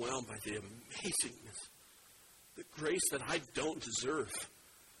overwhelmed by the amazingness, the grace that I don't deserve?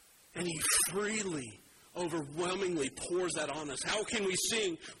 And He freely, overwhelmingly pours that on us. How can we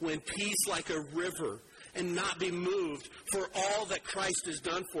sing when peace like a river and not be moved for all that Christ has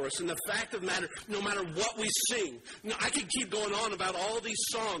done for us? And the fact of the matter, no matter what we sing, I could keep going on about all these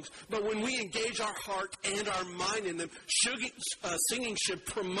songs, but when we engage our heart and our mind in them, singing should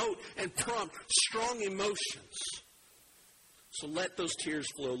promote and prompt strong emotions. So let those tears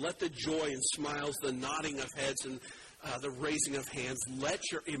flow. Let the joy and smiles, the nodding of heads, and the raising of hands, let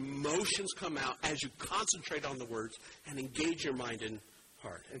your emotions come out as you concentrate on the words and engage your mind and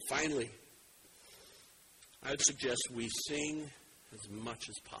heart. And finally, I would suggest we sing as much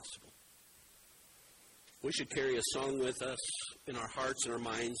as possible. We should carry a song with us in our hearts and our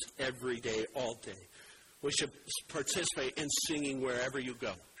minds every day, all day. We should participate in singing wherever you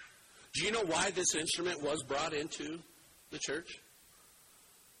go. Do you know why this instrument was brought into the church?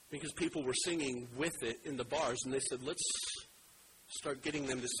 Because people were singing with it in the bars, and they said, let's start getting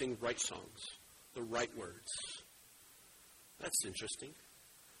them to sing right songs, the right words. That's interesting.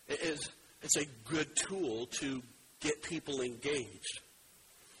 It's a good tool to get people engaged.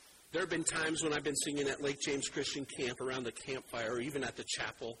 There have been times when I've been singing at Lake James Christian Camp around the campfire, or even at the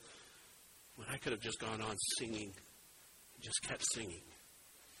chapel, when I could have just gone on singing, just kept singing.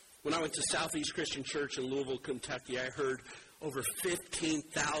 When I went to Southeast Christian Church in Louisville, Kentucky, I heard over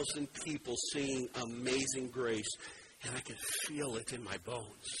 15,000 people singing Amazing Grace, and I could feel it in my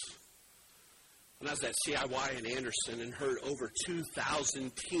bones. When I was at CIY in Anderson and heard over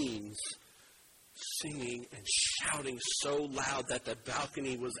 2,000 teens singing and shouting so loud that the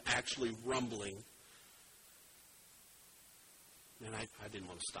balcony was actually rumbling, and I didn't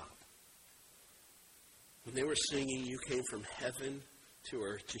want to stop. When they were singing, "You came from heaven to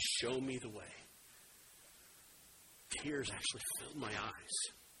earth to show me the way," tears actually filled my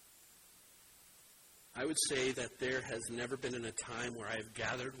eyes. I would say that there has never been in a time where I have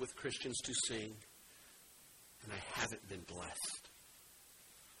gathered with Christians to sing and I haven't been blessed.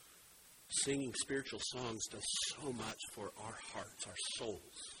 Singing spiritual songs does so much for our hearts, our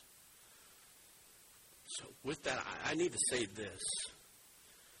souls. So with that, I need to say this.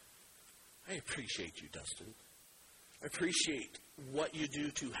 I appreciate you, Dustin. I appreciate what you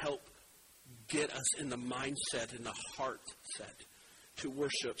do to help get us in the mindset and the heart set to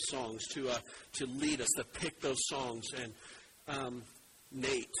worship songs, to lead us, to pick those songs. And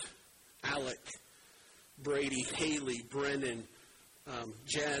Nate, Alec, Brady, Haley, Brennan,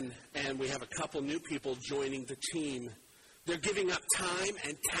 Jen, and we have a couple new people joining the team. They're giving up time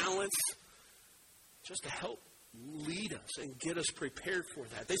and talents just to help lead us and get us prepared for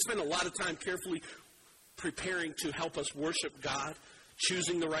that. They spend a lot of time carefully preparing to help us worship God,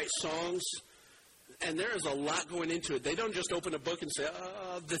 choosing the right songs. And there is a lot going into it. They don't just open a book and say,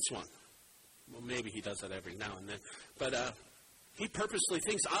 this one. Well, maybe he does that every now and then. But he purposely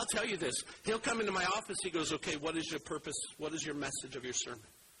thinks, I'll tell you this. He'll come into my office. He goes, okay, what is your purpose? What is your message of your sermon?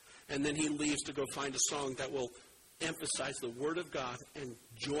 And then he leaves to go find a song that will emphasize the Word of God and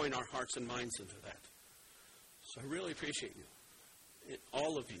join our hearts and minds into that. So I really appreciate you.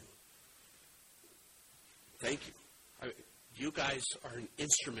 All of you. Thank you. You guys are an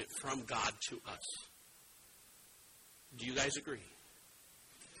instrument from God to us. Do you guys agree?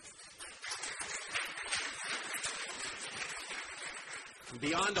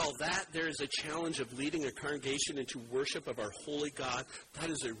 Beyond all that, there is a challenge of leading a congregation into worship of our holy God. That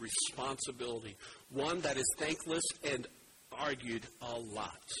is a responsibility, one that is thankless and argued a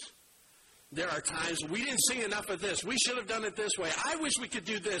lot. There are times we didn't sing enough of this. We should have done it this way. I wish we could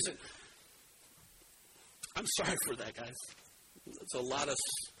do this. I'm sorry for that, guys. It's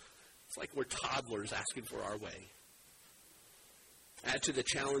it's like we're toddlers asking for our way. Add to the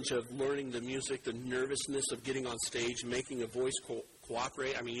challenge of learning the music, the nervousness of getting on stage, making a voice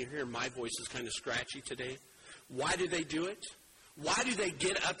cooperate. I mean, you hear my voice is kind of scratchy today. Why do they do it? Why do they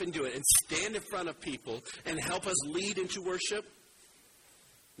get up and do it and stand in front of people and help us lead into worship?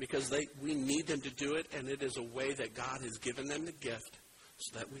 Because we need them to do it, and it is a way that God has given them the gift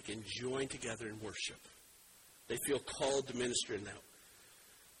so that we can join together in worship. They feel called to minister in that.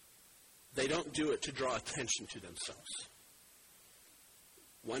 They don't do it to draw attention to themselves.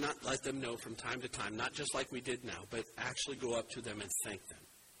 Why not let them know from time to time, not just like we did now, but actually go up to them and thank them.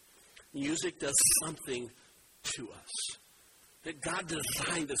 Music does something to us. That God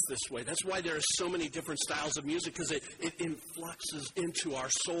designed us this way. That's why there are so many different styles of music, because it influxes into our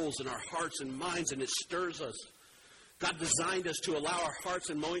souls and our hearts and minds, and it stirs us. God designed us to allow our hearts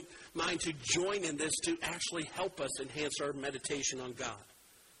and mind to join in this to actually help us enhance our meditation on God.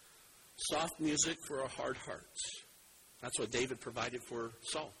 Soft music for our hard hearts. That's what David provided for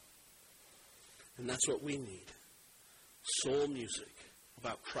Saul. And that's what we need. Soul music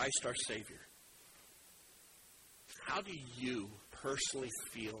about Christ our Savior. How do you personally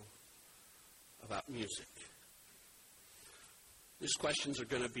feel about music? These questions are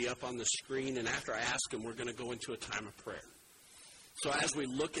going to be up on the screen, and after I ask them, we're going to go into a time of prayer. So as we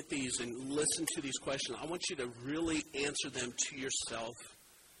look at these and listen to these questions, I want you to really answer them to yourself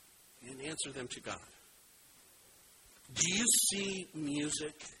and answer them to God. Do you see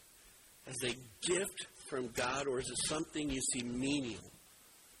music as a gift from God, or is it something you see menial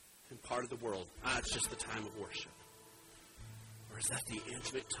and part of the world? It's just the time of worship. Or is that the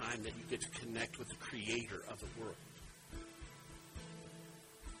intimate time that you get to connect with the Creator of the world?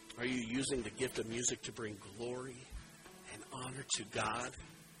 Are you using the gift of music to bring glory and honor to God?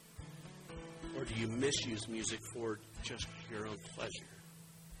 Or do you misuse music for just your own pleasure?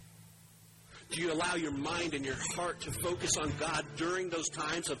 Do you allow your mind and your heart to focus on God during those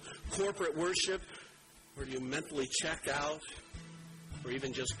times of corporate worship? Or do you mentally check out? Or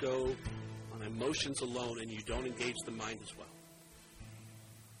even just go on emotions alone and you don't engage the mind as well?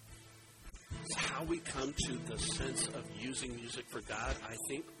 So how we come to the sense of using music for God, I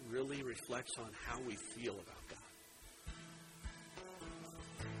think, really reflects on how we feel about God.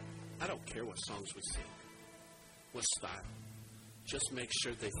 I don't care what songs we sing, what style. Just make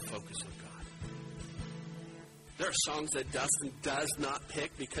sure they focus on God. There are songs that Dustin does not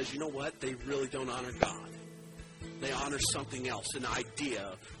pick because, you know what? They really don't honor God. They honor something else, an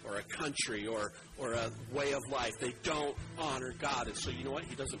idea or a country or a way of life. They don't honor God. And so, you know what?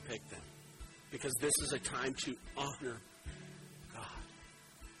 He doesn't pick them. Because this is a time to honor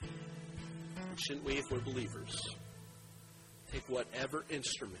God. And shouldn't we, if we're believers, take whatever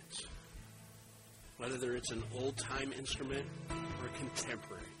instrument, whether it's an old-time instrument or a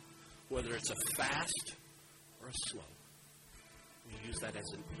contemporary, whether it's a fast or a slow, we use that as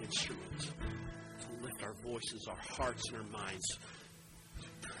an instrument to lift our voices, our hearts, and our minds to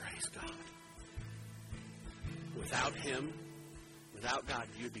praise God. Without Him, without God,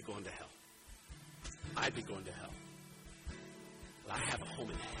 you'd be going to hell. I'd be going to hell. But I have a home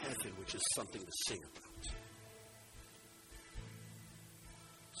in heaven, which is something to sing about.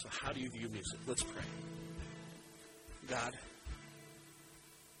 So how do you view music? Let's pray. God,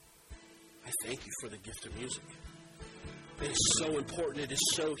 I thank you for the gift of music. It is so important. It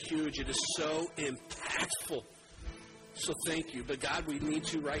is so huge. It is so impactful. So thank you. But God, we need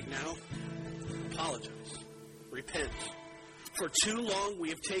to right now apologize. Repent. For too long, we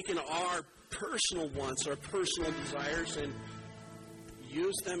have taken our personal wants, our personal desires, and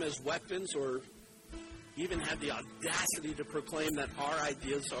used them as weapons, or even had the audacity to proclaim that our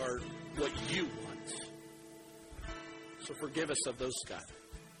ideas are what you want. So forgive us of those, God.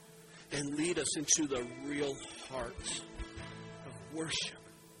 and lead us into the real heart of worship.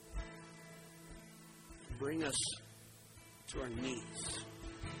 Bring us to our knees.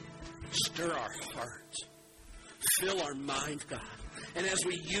 Stir our heart. Fill our mind, God. And as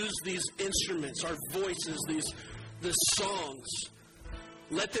we use these instruments, our voices, the songs,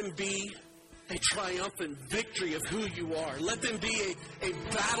 let them be a triumphant victory of who you are. Let them be a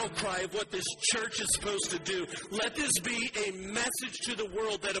battle cry of what this church is supposed to do. Let this be a message to the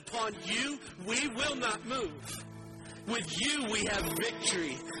world that upon you, we will not move. With you, we have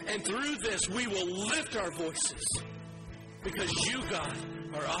victory. And through this, we will lift our voices. Because you, God,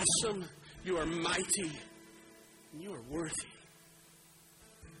 are awesome. You are mighty. And you are worthy.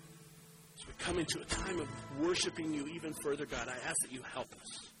 As we come into a time of worshiping you even further, God, I ask that you help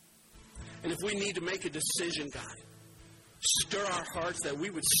us. And if we need to make a decision, God, stir our hearts that we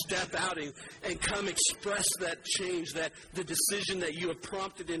would step out and come express that change, that the decision that you have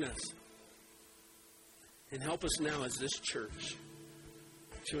prompted in us. And help us now as this church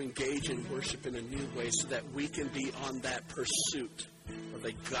to engage in worship in a new way so that we can be on that pursuit of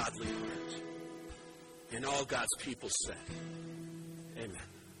a godly heart. And all God's people said, amen.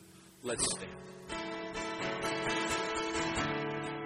 Let's stand.